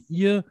könnt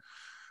ihr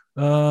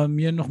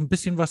mir noch ein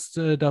bisschen was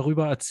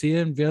darüber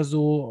erzählen, wer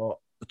so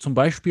zum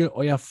Beispiel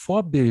euer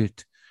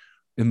Vorbild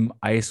im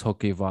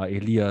Eishockey war,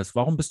 Elias.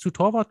 Warum bist du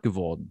Torwart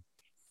geworden?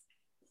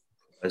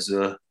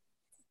 Also,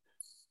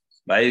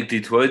 weil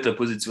die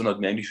Torhüterposition hat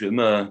mir eigentlich schon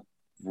immer,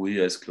 wo ich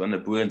als kleiner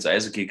Bub ins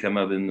Eishockey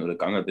gekommen bin oder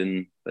gegangen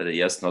bin, bei der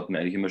ersten hat mir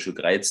eigentlich immer schon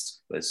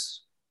gereizt, weil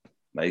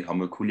ich habe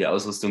eine coole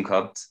Ausrüstung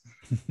gehabt,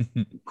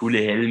 coole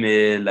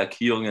Helme,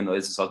 Lackierungen,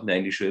 alles, das hat mir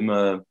eigentlich schon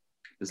immer ein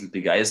bisschen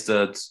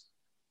begeistert.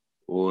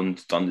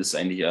 Und dann ist es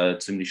eigentlich auch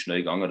ziemlich schnell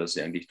gegangen, dass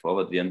ich eigentlich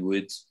Torwart werden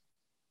wollte.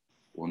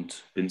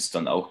 Und bin es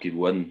dann auch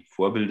geworden.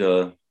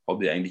 Vorbilder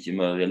habe ich eigentlich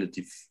immer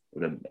relativ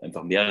oder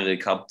einfach mehrere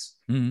gehabt.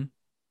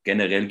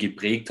 Generell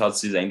geprägt hat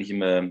sie eigentlich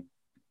immer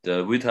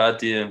der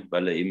Wildhati,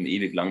 weil er eben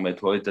ewig lang mein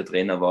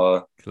Torhüter-Trainer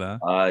war.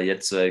 Klar.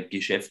 Jetzt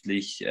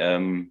geschäftlich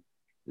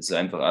ist er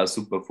einfach auch ein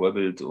super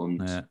Vorbild. Und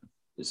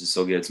das ist,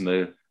 sage ich jetzt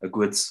mal, ein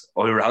gutes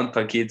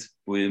Allround-Paket,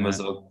 wo ich immer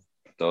sage,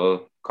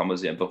 da kann man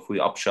sich einfach viel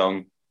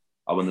abschauen.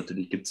 Aber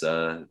natürlich gibt es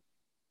auch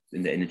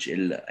in der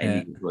NHL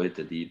einige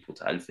Leute, die ich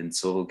brutal finde.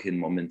 Sorokin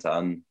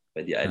momentan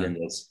bei den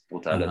Islanders,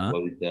 brutaler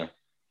Torhüter.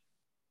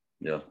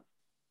 Ja.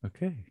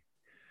 Okay.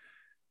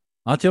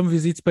 Artem, wie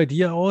sieht es bei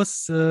dir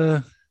aus?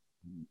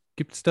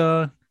 Gibt es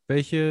da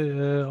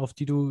welche, auf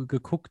die du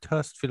geguckt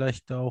hast?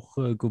 Vielleicht auch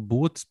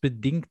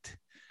geburtsbedingt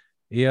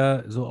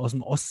eher so aus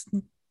dem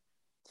Osten?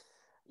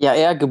 Ja,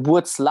 eher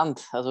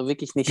Geburtsland, also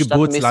wirklich nicht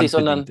stadtmäßig,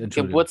 sondern Geburtslandbedingt,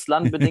 Entschuldigung.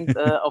 Geburtslandbedingt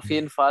auf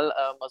jeden Fall.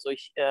 Also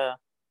ich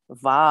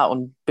war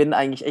und bin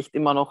eigentlich echt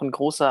immer noch ein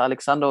großer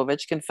Alexander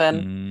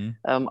Ovechkin-Fan.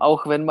 Mhm.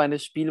 Auch wenn meine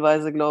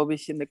Spielweise, glaube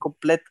ich, eine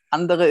komplett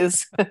andere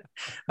ist,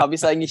 habe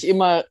ich es eigentlich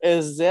immer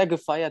sehr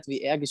gefeiert,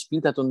 wie er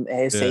gespielt hat. Und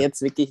er ist ja Ja.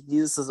 jetzt wirklich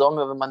diese Saison,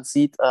 wenn man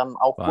sieht,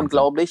 auch Wahnsinn.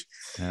 unglaublich.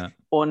 Ja.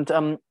 Und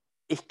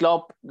ich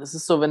glaube, das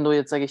ist so, wenn du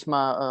jetzt, sage ich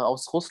mal,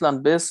 aus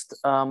Russland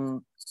bist,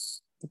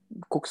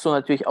 guckst du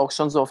natürlich auch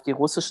schon so auf die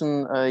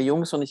russischen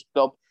Jungs. Und ich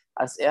glaube,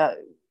 als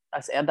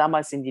er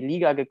damals in die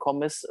Liga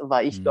gekommen ist,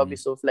 war ich, glaube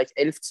ich, so vielleicht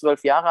 11,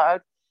 12 Jahre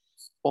alt.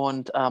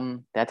 Und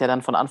der hat ja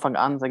dann von Anfang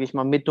an, sage ich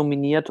mal, mit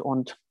dominiert.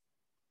 Und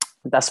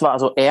das war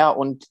also er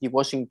und die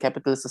Washington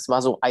Capitals, das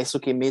war so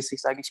Eishockey-mäßig,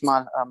 sage ich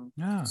mal.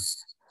 Ja.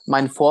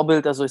 Mein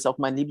Vorbild, also ist auch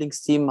mein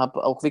Lieblingsteam,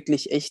 habe auch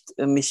wirklich echt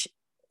mich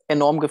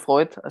enorm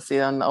gefreut, als sie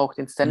dann auch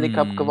den Stanley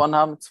Cup gewonnen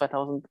haben.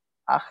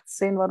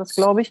 2018 war das,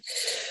 glaube ich.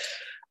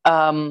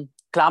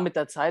 Klar, mit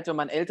der Zeit, wenn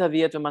man älter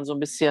wird, wenn man so ein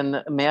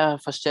bisschen mehr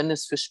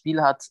Verständnis für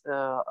Spiel hat,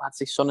 hat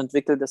sich schon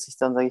entwickelt, dass ich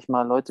dann, sage ich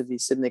mal, Leute wie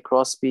Sidney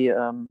Crosby,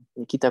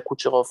 Nikita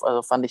Kucherov,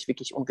 also fand ich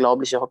wirklich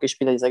unglaubliche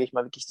Hockeyspieler, die, sage ich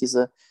mal, wirklich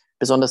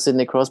besonders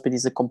Sidney Crosby,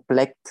 diese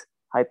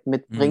Komplettheit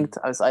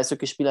mitbringt als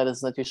Eishockeyspieler. Das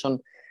ist natürlich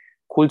schon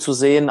cool zu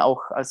sehen,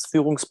 auch als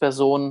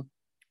Führungsperson.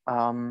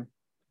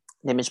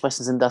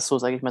 Dementsprechend sind das so,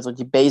 sage ich mal, so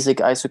die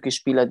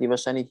Basic-Eishockeyspieler, die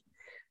wahrscheinlich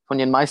von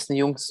den meisten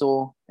Jungs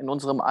so in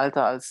unserem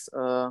Alter als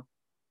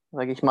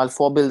sage ich mal,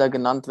 Vorbilder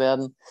genannt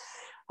werden.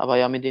 Aber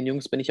ja, mit den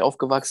Jungs bin ich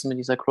aufgewachsen, mit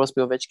dieser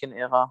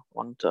Crosby-Ovechkin-Ära.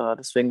 Und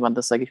deswegen waren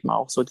das, sage ich mal,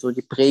 auch so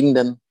die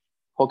prägenden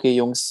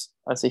Hockey-Jungs,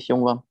 als ich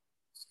jung war.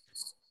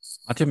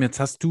 Artem, jetzt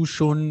hast du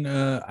schon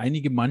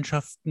einige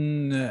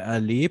Mannschaften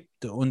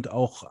erlebt und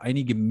auch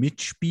einige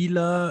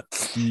Mitspieler.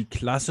 Die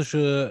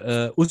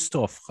klassische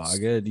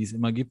Ustorf-Frage, die es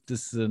immer gibt,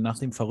 ist nach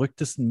dem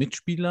verrücktesten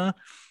Mitspieler,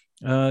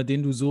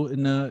 den du so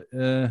im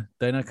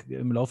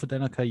Laufe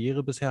deiner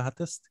Karriere bisher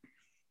hattest.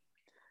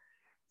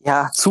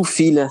 Ja, zu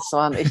viele. Es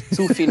waren echt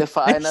zu viele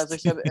Vereine. Also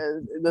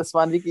das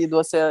waren wirklich, du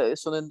hast ja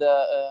schon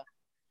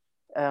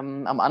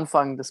am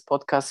Anfang des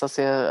Podcasts hast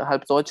ja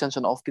halb Deutschland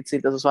schon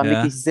aufgezählt. Also es waren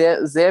wirklich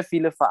sehr, sehr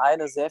viele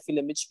Vereine, sehr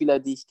viele Mitspieler,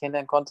 die ich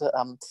kennenlernen konnte.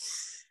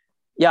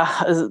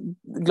 Also,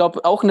 ich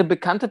glaube, auch eine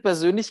bekannte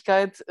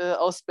Persönlichkeit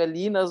aus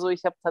Berlin. Also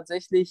ich habe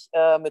tatsächlich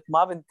mit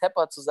Marvin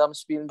Tepper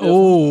zusammenspielen dürfen.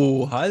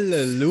 Oh,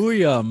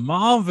 Halleluja,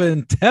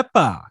 Marvin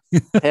Tepper.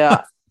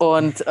 Ja,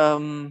 und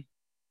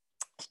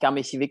ich kann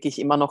mich wirklich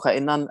immer noch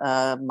erinnern,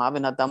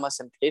 Marvin hat damals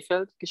in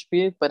Krefeld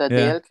gespielt, bei der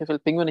DL,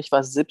 Krefeld Penguin. Ich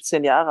war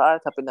 17 Jahre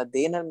alt, habe in der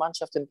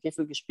DNL-Mannschaft in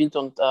Krefeld gespielt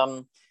und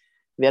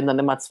wir hatten dann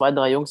immer 2,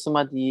 3 Jungs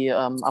immer, die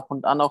ab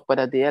und an auch bei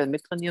der DL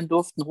mittrainieren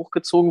durften,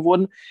 hochgezogen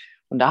wurden.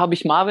 Und da habe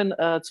ich Marvin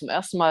zum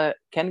ersten Mal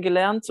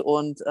kennengelernt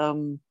und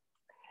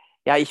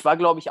ich war,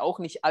 glaube ich, auch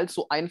nicht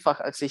allzu einfach,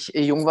 als ich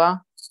jung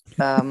war,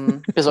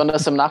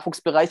 besonders im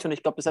Nachwuchsbereich. Und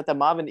ich glaube, das hat der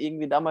Marvin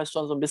irgendwie damals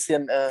schon so ein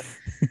bisschen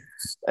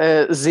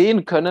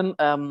sehen können.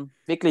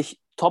 Wirklich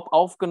top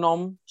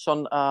aufgenommen,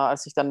 schon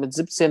als ich dann mit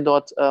 17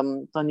 dort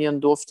trainieren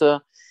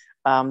durfte.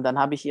 Dann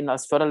habe ich ihn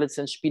als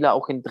Förderlizenzspieler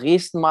auch in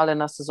Dresden mal in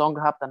der Saison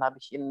gehabt. Dann habe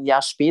ich ihn ein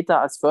Jahr später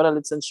als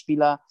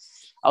Förderlizenzspieler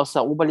aus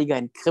der Oberliga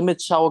in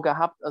Krimitschau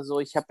gehabt. Also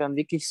ich habe dann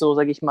wirklich so,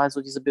 sage ich mal,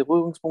 so diese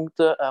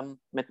Berührungspunkte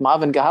mit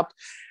Marvin gehabt.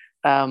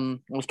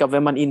 Und ich glaube,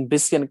 wenn man ihn ein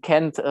bisschen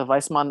kennt,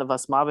 weiß man,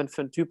 was Marvin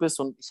für ein Typ ist.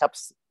 Und ich habe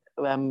es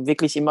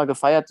wirklich immer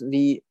gefeiert,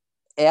 wie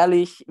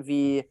ehrlich,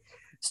 wie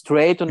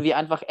straight und wie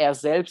einfach er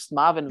selbst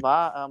Marvin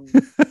war.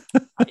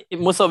 Ich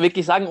muss auch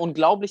wirklich sagen,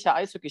 unglaublicher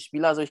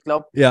Eishockeyspieler. Also ich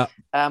glaube,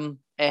 er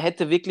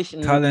hätte wirklich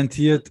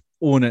talentiert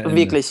ohne Ende.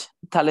 Wirklich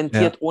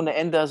talentiert ohne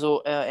Ende.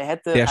 Also er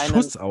hätte der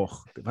Schuss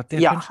auch, was der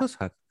für einen Schuss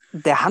hat.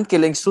 Der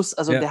Handgelenkschuss,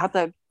 also der hat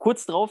da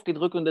kurz drauf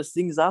gedrückt und das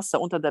Ding saß da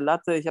unter der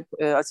Latte. Ich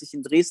habe, als ich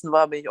in Dresden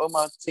war, bin ich auch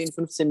mal 10,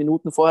 15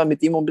 Minuten vorher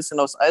mit ihm ein bisschen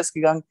aufs Eis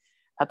gegangen.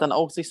 Hat dann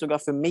auch sich sogar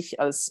für mich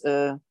als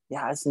ein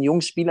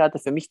junger Spieler, hat er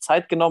für mich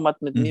Zeit genommen,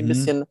 hat mit mir ein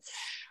bisschen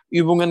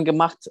Übungen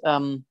gemacht.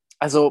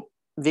 Also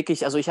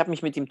wirklich, also ich habe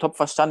mich mit ihm top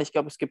verstanden. Ich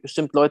glaube, es gibt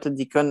bestimmt Leute,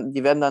 die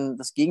werden dann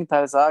das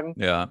Gegenteil sagen.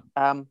 Ja.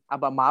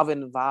 Aber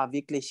Marvin war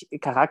wirklich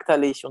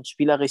charakterlich und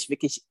spielerisch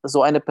wirklich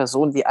so eine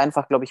Person, die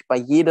einfach, glaube ich, bei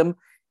jedem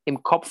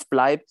im Kopf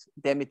bleibt,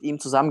 der mit ihm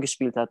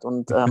zusammengespielt hat.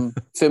 Und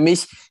für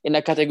mich in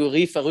der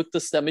Kategorie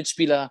verrücktester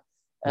Mitspieler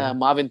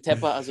Marvin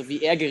Tepper, also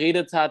wie er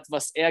geredet hat,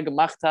 was er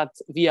gemacht hat,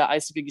 wie er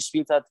Eishockey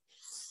gespielt hat.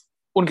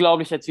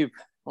 Unglaublicher Typ.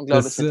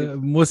 Das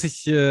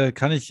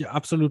kann ich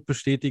absolut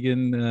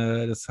bestätigen.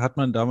 Das hat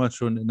man damals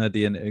schon in der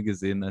DNL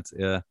gesehen, als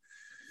er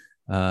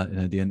in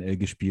der DNL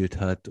gespielt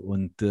hat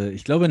und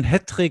ich glaube, einen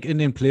Hattrick in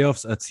den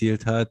Playoffs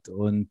erzielt hat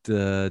und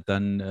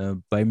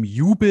dann beim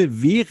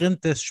Jubel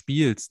während des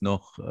Spiels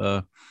noch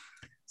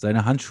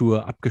seine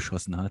Handschuhe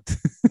abgeschossen hat.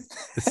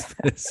 Es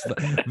war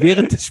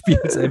während des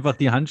Spiels einfach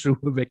die Handschuhe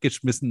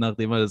weggeschmissen,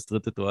 nachdem er das 3.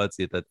 Tor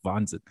erzielt hat.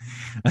 Wahnsinn.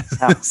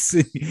 Also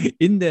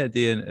in der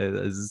DNL.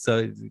 Es ist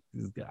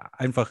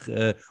einfach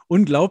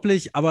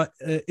unglaublich, aber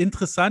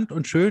interessant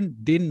und schön,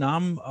 den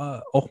Namen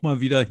auch mal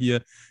wieder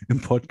hier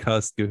im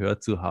Podcast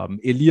gehört zu haben.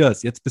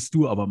 Elias, jetzt bist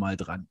du aber mal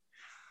dran.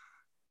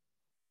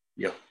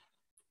 Ja,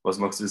 was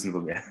magst du wissen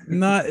von mir?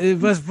 Na,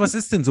 was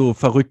ist denn so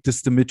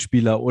verrückteste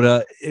Mitspieler?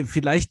 Oder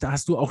vielleicht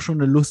hast du auch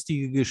schon eine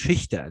lustige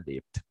Geschichte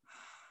erlebt.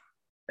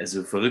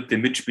 Also verrückte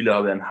Mitspieler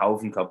habe ich einen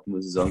Haufen gehabt,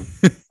 muss ich sagen.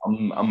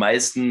 Am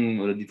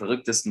meisten oder die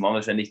verrücktesten waren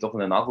wahrscheinlich doch in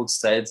der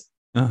Nachwuchszeit.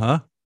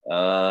 Aha.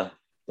 Da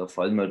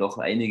fallen mir doch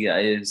einige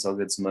ein. Ich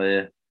sage jetzt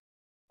mal,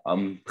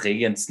 am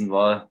prägendsten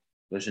war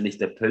wahrscheinlich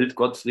der Pölt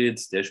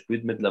Gottfried. Der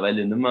spielt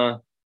mittlerweile nicht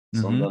mehr,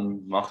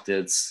 sondern macht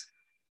jetzt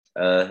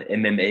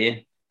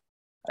MMA.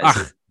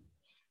 Also, Ach,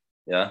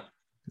 ja,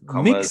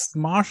 Mixed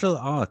Martial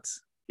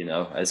Arts.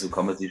 Genau, also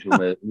kann man sich schon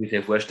mal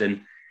ungefähr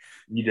vorstellen,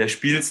 wie der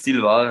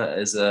Spielstil war.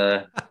 Also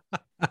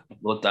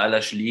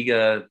brutaler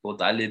Schläger,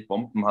 brutale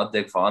Bomben hat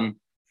er gefahren.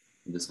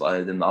 Und das war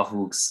halt im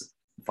Nachwuchs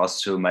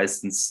fast schon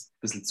meistens ein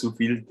bisschen zu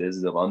viel.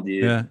 Also da waren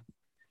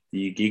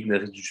die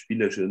gegnerischen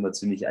Spieler schon immer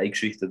ziemlich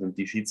eingeschüchtert und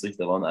die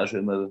Schiedsrichter waren auch schon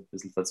immer ein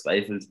bisschen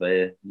verzweifelt,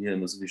 weil wir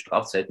immer so viele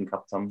Strafzeiten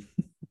gehabt haben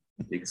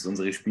gegen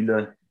unsere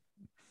Spieler.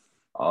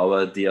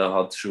 Aber der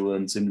hat schon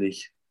einen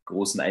ziemlich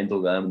großen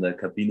Eindruck auch in der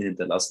Kabine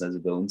hinterlassen.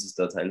 Also bei uns ist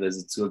da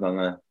teilweise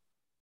zugegangen.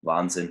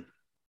 Wahnsinn.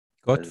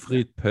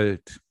 Gottfried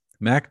Pölt.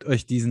 Merkt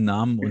euch diesen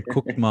Namen und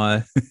guckt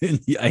mal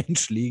in die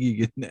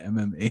einschlägigen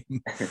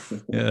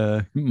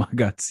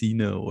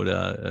MMA-Magazine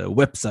oder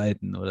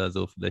Webseiten oder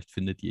so. Vielleicht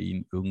findet ihr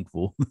ihn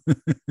irgendwo.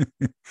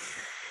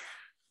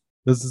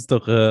 Das ist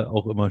doch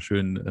auch immer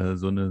schön,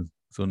 so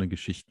eine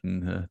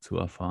Geschichten zu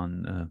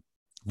erfahren,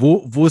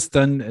 wo es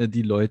dann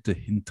die Leute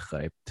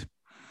hintreibt.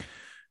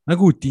 Na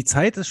gut, die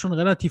Zeit ist schon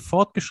relativ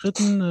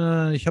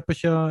fortgeschritten. Ich habe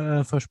euch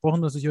ja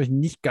versprochen, dass ich euch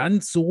nicht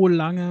ganz so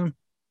lange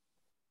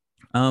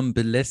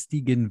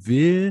belästigen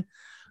will,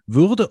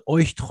 würde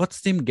euch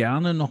trotzdem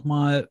gerne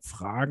nochmal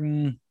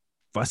fragen,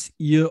 was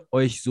ihr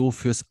euch so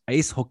fürs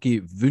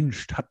Eishockey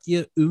wünscht. Habt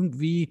ihr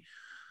irgendwie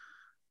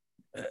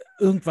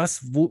irgendwas,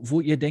 wo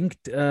ihr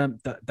denkt,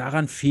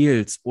 daran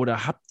fehlt?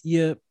 Oder habt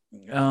ihr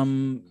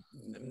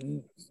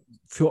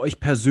für euch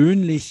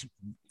persönlich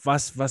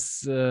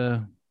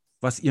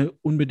was ihr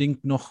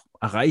unbedingt noch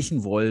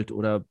erreichen wollt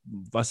oder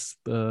was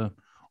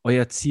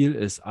euer Ziel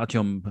ist?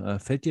 Artyom,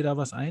 fällt dir da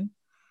was ein?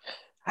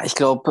 Ich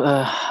glaube,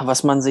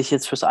 was man sich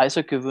jetzt fürs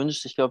Eishockey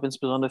wünscht, ich glaube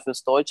insbesondere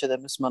fürs Deutsche, da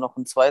müssen wir noch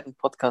einen zweiten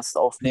Podcast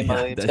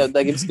aufnehmen. Ja,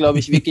 da gibt es, glaube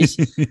ich, wirklich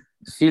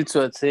viel zu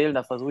erzählen.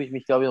 Da versuche ich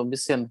mich, glaube ich, auch ein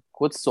bisschen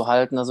kurz zu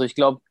halten. Also ich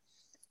glaube,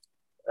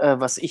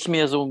 was ich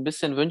mir so ein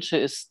bisschen wünsche,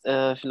 ist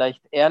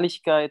vielleicht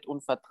Ehrlichkeit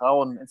und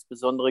Vertrauen,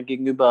 insbesondere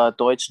gegenüber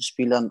deutschen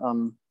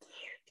Spielern.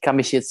 Ich kann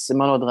mich jetzt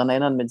immer nur daran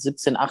erinnern, mit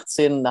 17,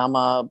 18, da haben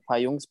wir ein paar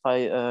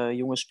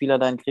junge Spieler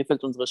da in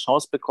Krefeld unsere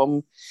Chance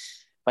bekommen,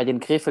 bei den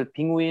Krefeld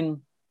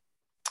Pinguinen.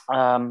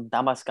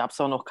 Damals gab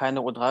es auch noch keine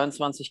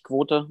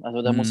U23-Quote,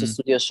 also da musstest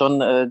du dir schon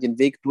den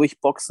Weg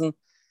durchboxen.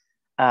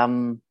 Da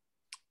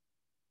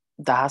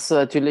hast du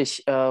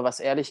natürlich, was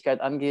Ehrlichkeit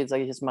angeht,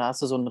 sage ich jetzt mal,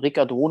 hast du so einen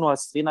Rickard Rono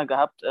als Trainer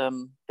gehabt,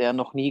 der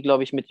noch nie,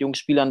 glaube ich, mit jungen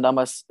Spielern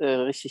damals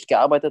richtig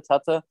gearbeitet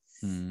hatte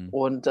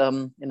und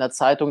in der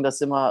Zeitung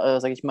das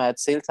immer, sage ich mal,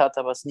 erzählt hat,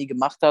 aber es nie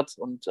gemacht hat.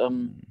 Und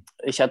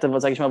ich hatte,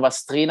 sage ich mal,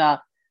 was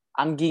Trainer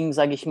anging,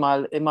 sage ich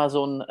mal, immer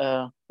so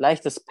ein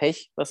leichtes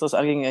Pech, was das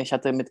anging. Ich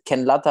hatte mit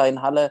Ken Latta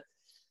in Halle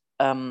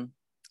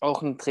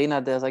auch einen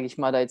Trainer, der, sage ich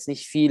mal, da jetzt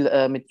nicht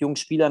viel mit jungen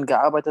Spielern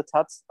gearbeitet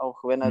hat,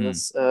 auch wenn er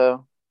das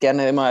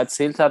gerne immer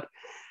erzählt hat.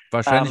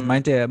 Wahrscheinlich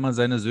meinte er immer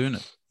seine Söhne.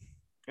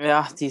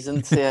 Ja, die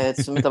sind ja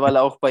jetzt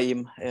mittlerweile auch bei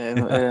ihm.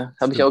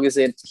 Habe ich auch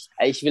gesehen.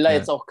 Ich will da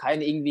jetzt auch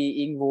keinen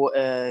irgendwie irgendwo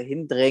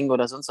hindrängen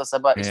oder sonst was,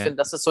 aber ich finde,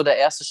 das ist so der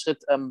erste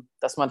Schritt,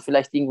 dass man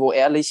vielleicht irgendwo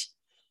ehrlich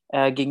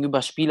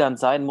gegenüber Spielern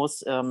sein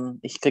muss.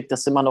 Ich kriege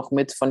das immer noch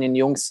mit von den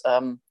Jungs,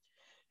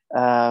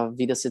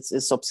 wie das jetzt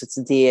ist, ob es jetzt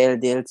DL,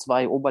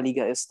 DL2,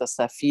 Oberliga ist, dass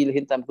da viel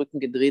hinterm Rücken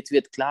gedreht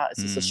wird. Klar, es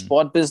ist das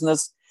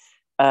Sportbusiness.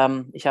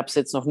 Ich habe es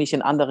jetzt noch nicht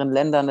in anderen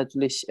Ländern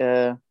natürlich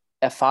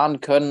erfahren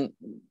können.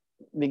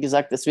 Wie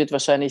gesagt, es wird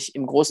wahrscheinlich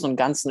im Großen und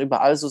Ganzen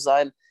überall so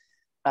sein.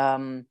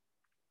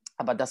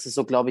 Aber das ist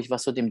so, glaube ich,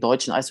 was so dem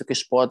deutschen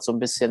Eishockeysport so ein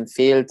bisschen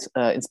fehlt,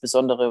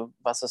 insbesondere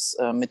was es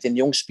mit den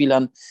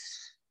Jungspielern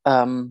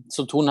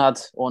zu tun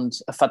hat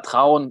und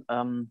Vertrauen.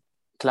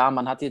 Klar,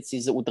 man hat jetzt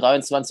diese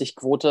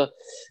U23-Quote,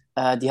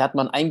 die hat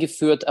man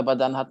eingeführt, aber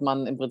dann hat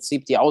man im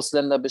Prinzip die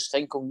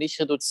Ausländerbeschränkung nicht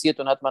reduziert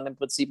und hat man im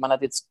Prinzip, man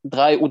hat jetzt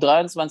 3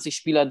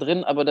 U23-Spieler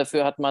drin, aber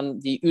dafür hat man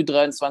die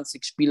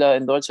Ü23-Spieler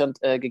in Deutschland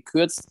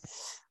gekürzt.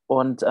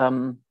 Und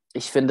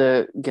ich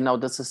finde, genau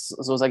das ist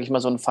so, sage ich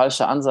mal, so ein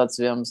falscher Ansatz.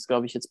 Wir haben es,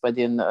 glaube ich, jetzt bei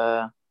den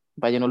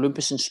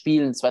Olympischen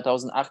Spielen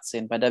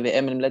 2018, bei der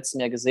WM im letzten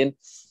Jahr gesehen,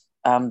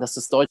 dass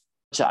das deutsche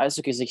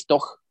Eishockey sich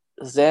doch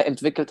sehr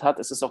entwickelt hat.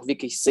 Es ist auch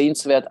wirklich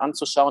sehenswert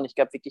anzuschauen. Ich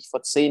glaube, wirklich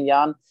vor 10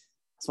 Jahren,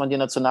 als man die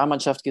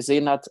Nationalmannschaft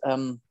gesehen hat,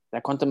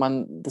 da konnte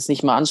man das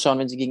nicht mal anschauen,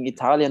 wenn sie gegen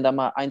Italien da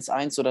mal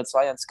 1-1 oder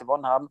 2-1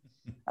 gewonnen haben.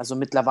 Also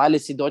mittlerweile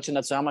ist die deutsche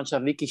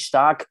Nationalmannschaft wirklich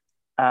stark.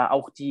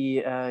 Auch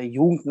die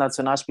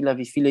Jugendnationalspieler,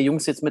 wie viele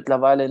Jungs jetzt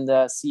mittlerweile in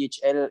der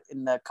CHL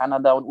in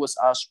Kanada und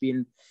USA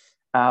spielen.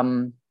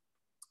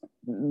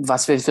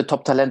 Was wir für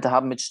Top-Talente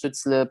haben mit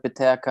Stützle,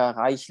 Peterka,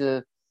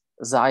 Reichel,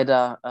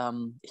 Seider.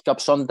 Ich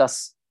glaube schon,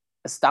 dass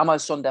es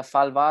damals schon der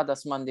Fall war,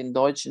 dass man dem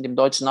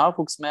deutschen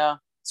Nachwuchs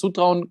mehr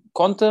zutrauen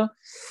konnte.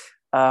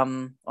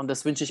 Und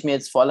das wünsche ich mir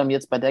jetzt vor allem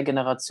jetzt bei der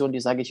Generation, die,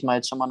 sage ich mal,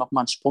 jetzt schon mal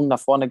nochmal einen Sprung nach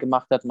vorne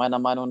gemacht hat, meiner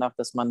Meinung nach,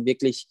 dass man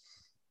wirklich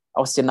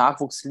aus den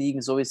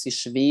Nachwuchsligen, so wie es die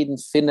Schweden,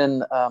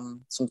 Finnen,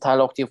 zum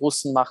Teil auch die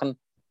Russen machen,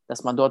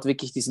 dass man dort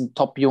wirklich diesen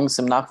Top-Jungs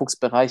im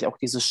Nachwuchsbereich auch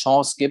diese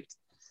Chance gibt.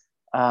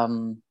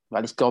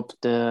 Weil ich glaube,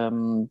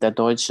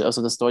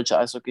 das deutsche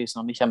Eishockey ist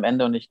noch nicht am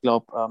Ende und ich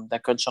glaube, da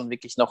können schon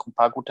wirklich noch ein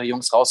paar gute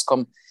Jungs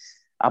rauskommen.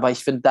 Aber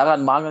ich finde,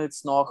 daran mangelt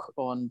es noch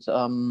und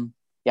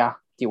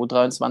die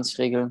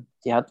U23-Regel,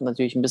 die hat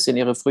natürlich ein bisschen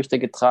ihre Früchte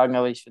getragen,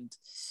 aber ich finde,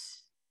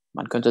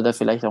 man könnte da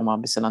vielleicht auch mal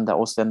ein bisschen an der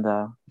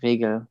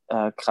Ausländerregel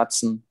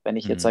kratzen, wenn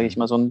ich jetzt, sage ich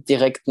mal, so einen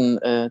direkten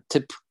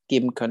Tipp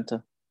geben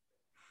könnte.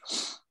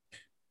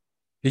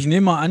 Ich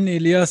nehme mal an,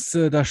 Elias,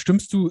 da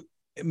stimmst du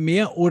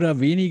mehr oder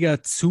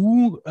weniger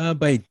zu.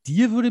 Bei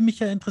dir würde mich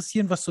ja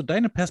interessieren, was so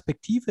deine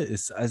Perspektive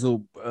ist.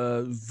 Also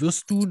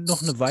wirst du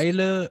noch eine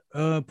Weile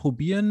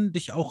probieren,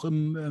 dich auch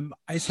im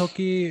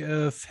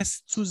Eishockey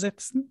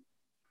festzusetzen?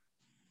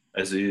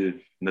 Also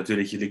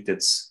natürlich liegt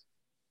jetzt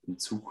in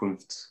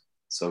Zukunft,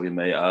 sage ich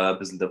mal, auch ein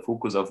bisschen der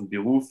Fokus auf den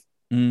Beruf.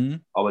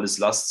 Aber das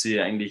lässt sich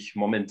eigentlich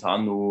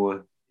momentan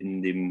nur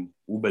in dem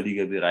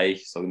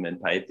Oberliga-Bereich, sage ich mal, in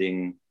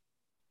Peiting,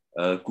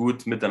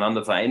 gut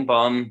miteinander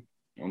vereinbaren.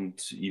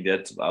 Und ich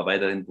werde auch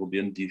weiterhin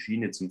probieren, die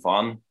Schiene zu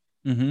fahren.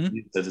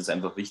 Das ist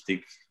einfach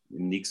wichtig.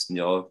 Im nächsten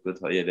Jahr,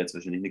 gut, heuer wird es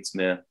wahrscheinlich nichts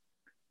mehr,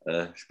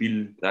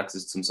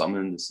 Spielpraxis zum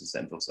Sammeln. Das ist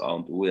einfach das A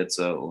und O jetzt.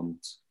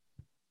 Und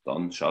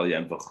dann schaue ich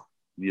einfach,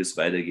 wie es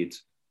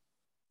weitergeht.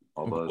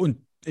 Aber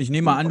und ich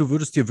nehme mal an, du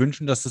würdest dir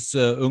wünschen, dass es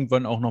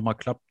irgendwann auch nochmal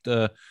klappt,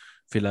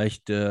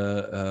 vielleicht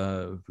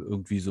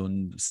irgendwie so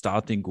ein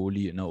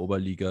Starting-Goalie in der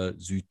Oberliga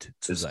Süd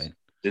zu sein.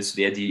 Das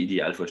wäre die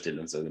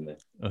Idealvorstellung, sage ich mal.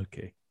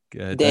 Okay.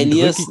 Der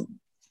Elias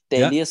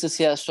ist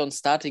ja schon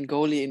Starting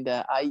Goalie in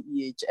der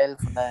IEHL,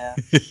 von daher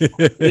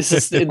ist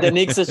es der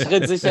nächste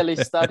Schritt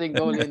sicherlich, Starting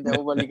Goalie in der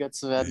Oberliga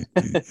zu werden.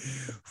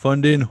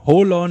 Von den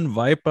Holon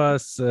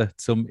Vipers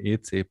zum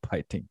EC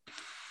Peiting.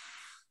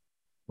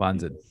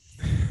 Wahnsinn.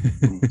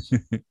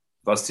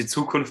 Was die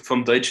Zukunft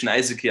vom deutschen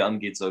Eishockey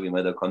angeht, sage ich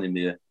mal, da kann ich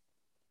mir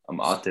am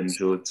Artem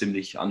schon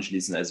ziemlich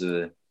anschließen.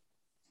 Also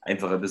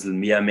einfach ein bisschen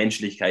mehr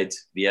Menschlichkeit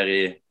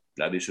wäre,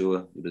 glaube ich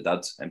schon, oder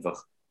das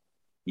einfach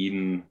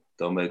jedem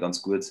da mal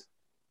ganz gut,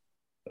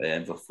 weil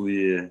einfach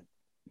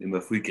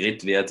immer viel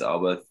geredet wird,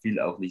 aber viel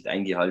auch nicht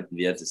eingehalten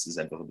wird. Das ist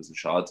einfach ein bisschen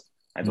schade.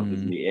 Einfach ein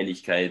bisschen mehr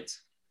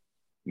Ehrlichkeit,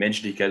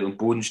 Menschlichkeit und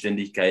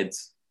Bodenständigkeit.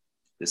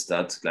 Das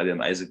tat, glaube ich,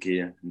 am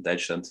Eishockey in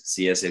Deutschland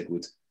sehr, sehr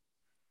gut.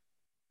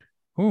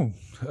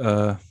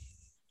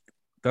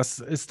 Das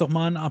ist doch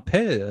mal ein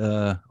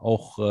Appell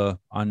auch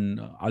an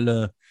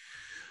alle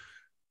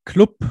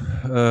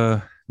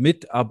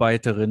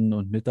Club-Mitarbeiterinnen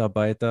und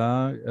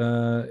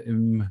Mitarbeiter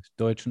im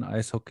deutschen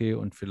Eishockey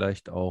und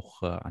vielleicht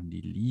auch an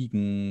die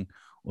Ligen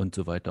und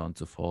so weiter und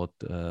so fort,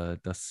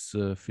 dass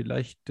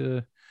vielleicht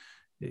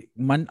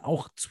man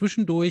auch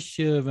zwischendurch,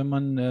 wenn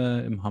man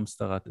im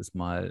Hamsterrad ist,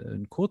 mal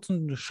einen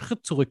kurzen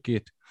Schritt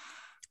zurückgeht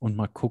und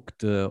mal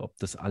guckt, ob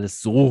das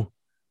alles so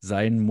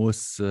sein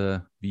muss,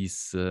 wie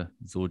es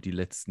so die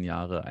letzten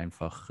Jahre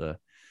einfach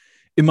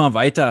immer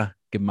weiter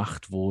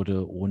gemacht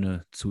wurde,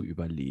 ohne zu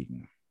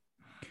überlegen.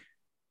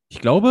 Ich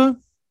glaube,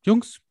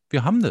 Jungs,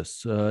 wir haben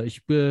das.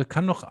 Ich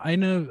kann noch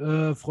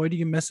eine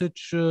freudige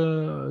Message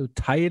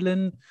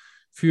teilen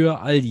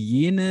für all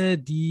jene,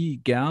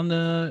 die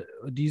gerne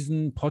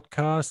diesen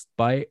Podcast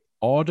bei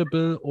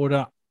Audible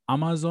oder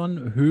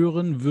Amazon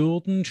hören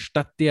würden,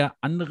 statt der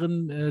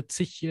anderen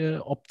zig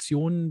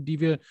Optionen, die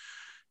wir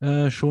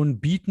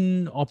schon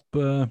bieten, ob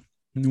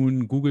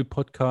nun Google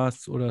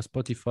Podcasts oder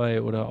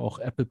Spotify oder auch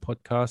Apple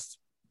Podcasts.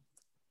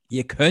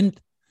 Ihr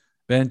könnt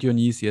Bernd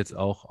Dionys jetzt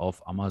auch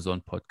auf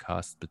Amazon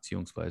Podcast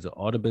bzw.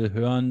 Audible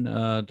hören.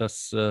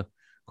 Das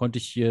konnte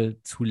ich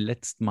hier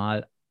zuletzt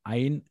mal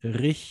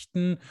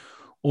einrichten.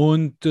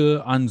 Und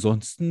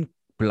ansonsten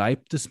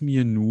bleibt es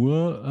mir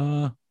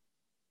nur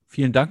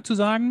vielen Dank zu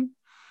sagen,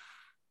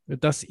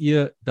 dass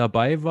ihr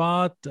dabei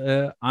wart,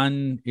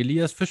 an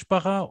Elias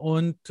Fischbacher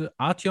und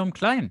Artem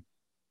Klein.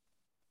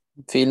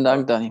 Vielen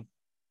Dank, Dani.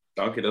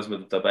 Danke, dass wir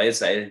dabei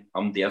sein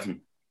haben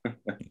dürfen.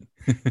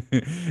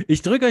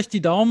 Ich drücke euch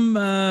die Daumen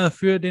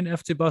für den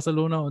FC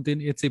Barcelona und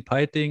den EC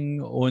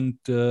Peiting und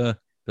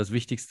das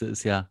Wichtigste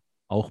ist ja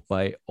auch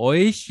bei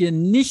euch,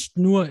 nicht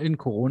nur in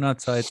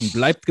Corona-Zeiten.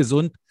 Bleibt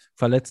gesund,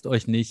 verletzt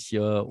euch nicht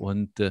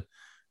und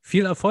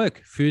viel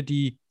Erfolg für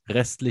die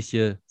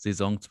restliche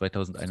Saison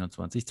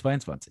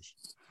 2021-22.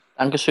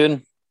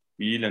 Dankeschön.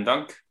 Vielen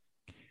Dank.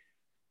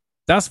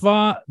 Das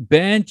war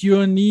Band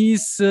Your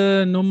Knees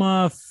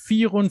Nummer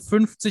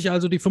 54,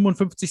 also die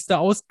 55.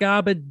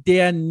 Ausgabe.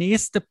 Der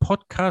nächste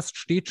Podcast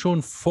steht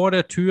schon vor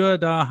der Tür.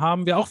 Da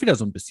haben wir auch wieder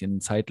so ein bisschen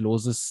ein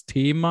zeitloses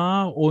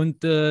Thema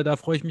und da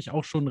freue ich mich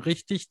auch schon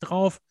richtig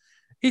drauf.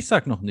 Ich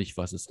sage noch nicht,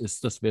 was es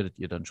ist. Das werdet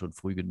ihr dann schon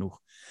früh genug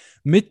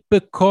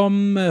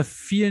mitbekommen.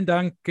 Vielen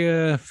Dank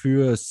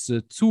fürs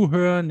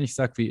Zuhören. Ich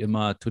sage wie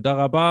immer,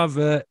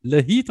 Tudarabave,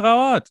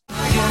 Lehitraot.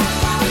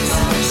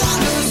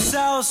 Schluss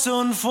aus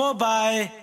und vorbei.